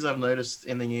of the things I've noticed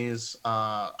in the news,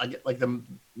 I get like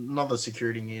not the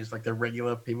security news, like the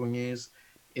regular people news,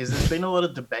 is there's been a lot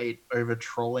of debate over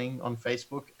trolling on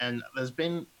Facebook, and there's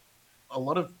been a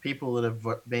lot of people that have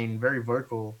been very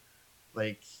vocal,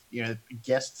 like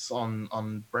guests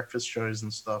on breakfast shows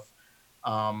and stuff,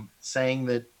 saying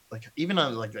that like even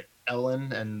on like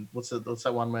Ellen and what's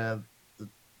that one where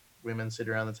women sit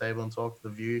around the table and talk, The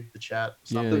View, The Chat,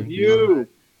 something. The View.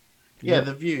 Yeah,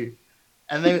 The View.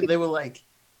 And they were like,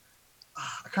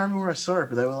 I can't remember where I saw it,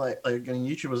 but they were like on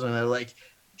YouTube or something, they were like,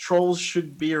 trolls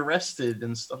should be arrested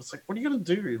and stuff. It's like, what are you going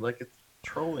to do? Like, it's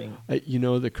trolling.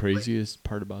 The craziest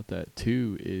part about that,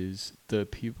 too, is the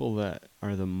people that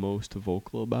are the most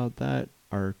vocal about that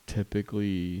are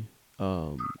typically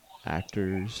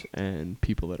actors and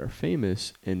people that are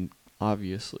famous, and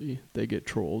obviously they get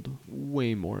trolled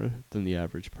way more than the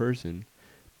average person.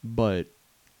 But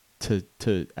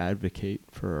to advocate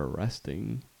for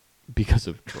arresting because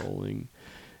of trolling,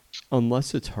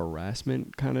 unless it's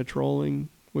harassment kind of trolling,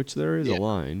 which there is a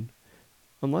line,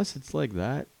 unless it's like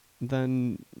that,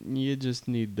 then you just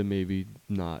need to maybe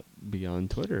not be on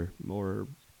Twitter or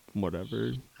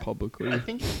whatever publicly. I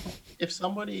think if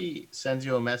somebody sends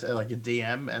you a message, like a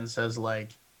DM, and says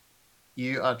like,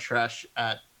 you are trash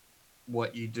at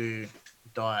what you do,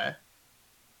 die,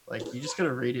 like you just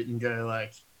gotta read it and go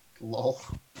like, lol.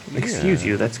 Excuse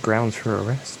you, that's grounds for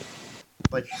arrest.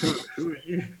 Like who are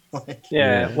you? Like,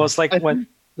 well, it's like when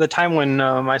the time when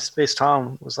MySpace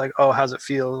Tom was like, oh, how's it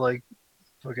feel, like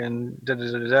fucking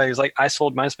da-da-da-da-da. He was like, I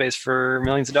sold MySpace for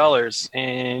millions of dollars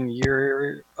and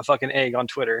you're a fucking egg on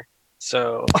Twitter,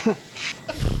 so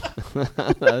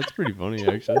that's pretty funny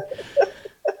actually.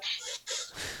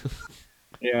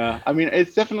 Yeah, I mean,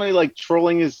 it's definitely like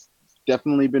trolling is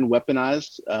definitely been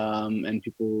weaponized, and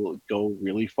people go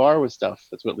really far with stuff.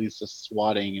 That's what leads to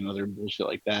swatting and other bullshit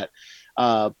like that.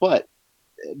 But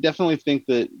definitely think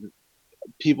that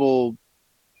people,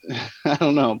 I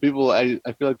don't know, people. I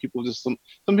feel like people just some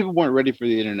people weren't ready for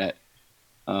the internet.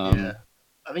 Yeah.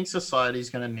 I think society's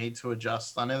going to need to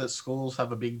adjust. I know that schools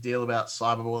have a big deal about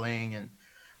cyberbullying, and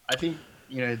I think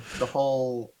the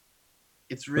whole.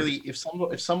 It's really if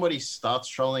somebody starts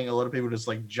trolling, a lot of people just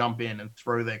like jump in and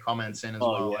throw their comments in as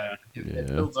well. Yeah. It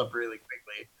builds up really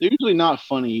quickly. They're usually not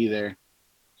funny either.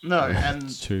 No, and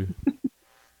It's true.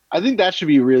 I think that should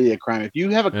be really a crime. If you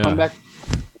have a comeback,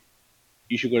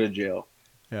 you should go to jail.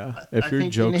 Yeah. I If your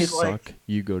think you jokes need, suck,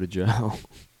 you go to jail,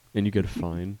 and you get a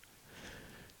fine.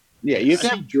 Yeah, you have to I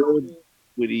have think good,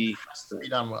 witty. has to be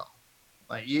done well.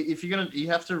 Like if you're gonna, you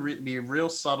have to be real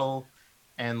subtle,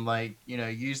 and like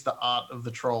use the art of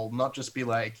the troll, not just be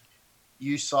like,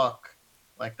 "You suck."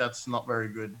 Like that's not very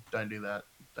good. Don't do that.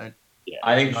 Don't. Yeah.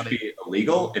 I think it should be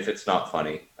illegal if it's not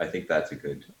funny. I think that's a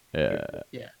good. Yeah.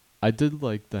 Yeah. I did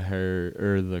like the hair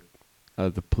or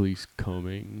the police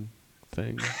combing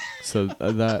thing. So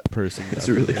that person. It's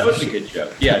really That was a good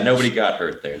joke. Yeah, nobody got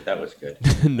hurt there. That was good.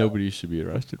 Nobody should be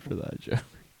arrested for that joke.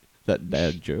 That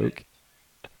dad joke.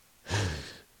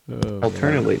 Oh,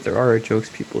 Alternatively, there are jokes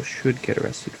people should get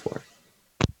arrested for.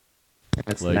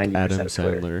 That's like 90% Adam of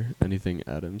Twitter. Sandler. Anything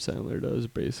Adam Sandler does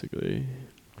basically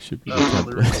should be The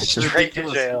temporary. Straight to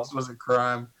jail. ridiculousness was a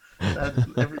crime.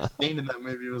 Every scene in that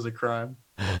movie was a crime.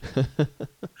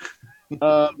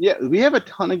 Yeah, we have a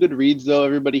ton of good reads though.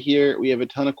 Everybody here, we have a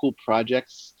ton of cool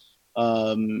projects.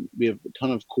 We have a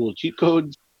ton of cool cheat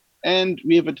codes, and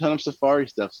we have a ton of Safari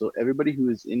stuff. So everybody who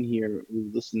is in here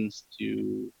who listens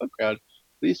to Bugcrowd,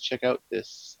 please check out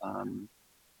this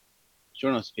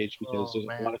show notes page because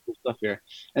there's a lot of cool stuff here.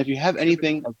 And if you have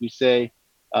anything, like we say,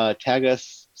 tag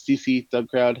us CC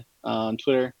Thugcrowd on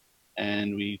Twitter,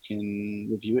 and we can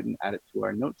review it and add it to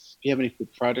our notes. If you have any cool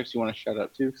projects you want to shout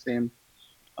out to, Sam.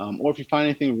 Or if you find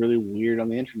anything really weird on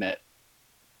the internet,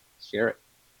 share it.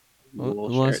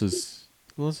 Unless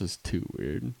it's too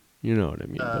weird. You know what I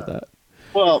mean by that.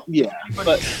 Well, yeah,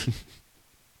 but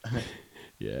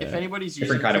Yeah. If anybody's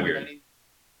using Different kind of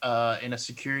Kubernetes, in a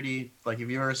security, like if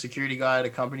you're a security guy at a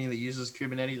company that uses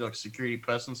Kubernetes, or a security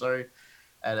person, sorry,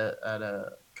 at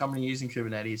a company using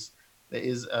Kubernetes, there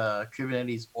is a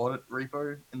Kubernetes audit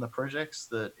repo in the projects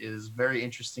that is very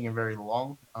interesting and very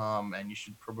long, and you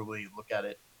should probably look at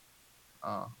it.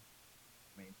 I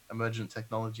mean, emergent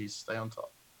technologies, stay on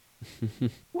top.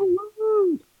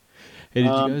 Hey, did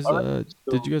you guys alright,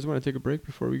 did you guys want to take a break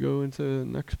before we go into the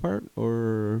next part,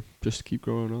 or just keep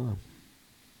going on?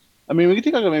 I mean, we could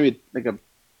take maybe a 4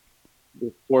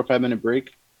 or 5 minute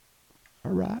break.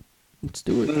 All right, let's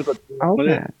do it.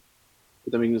 Okay.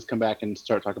 But then we can just come back and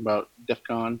start talking about DEF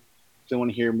CON. So I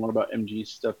want to hear more about MG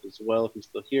stuff as well if he's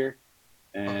still here.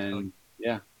 And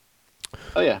yeah.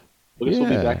 Oh yeah. I guess we'll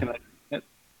be back in a minute.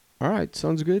 All right,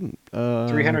 sounds good.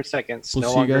 300 seconds. We'll No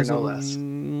see you longer, guys no in less. a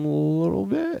little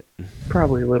bit.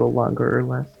 Probably a little longer or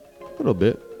less. A little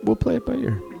bit. We'll play it by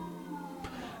ear.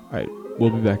 All right, we'll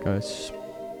be back, guys.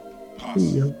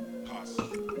 See ya.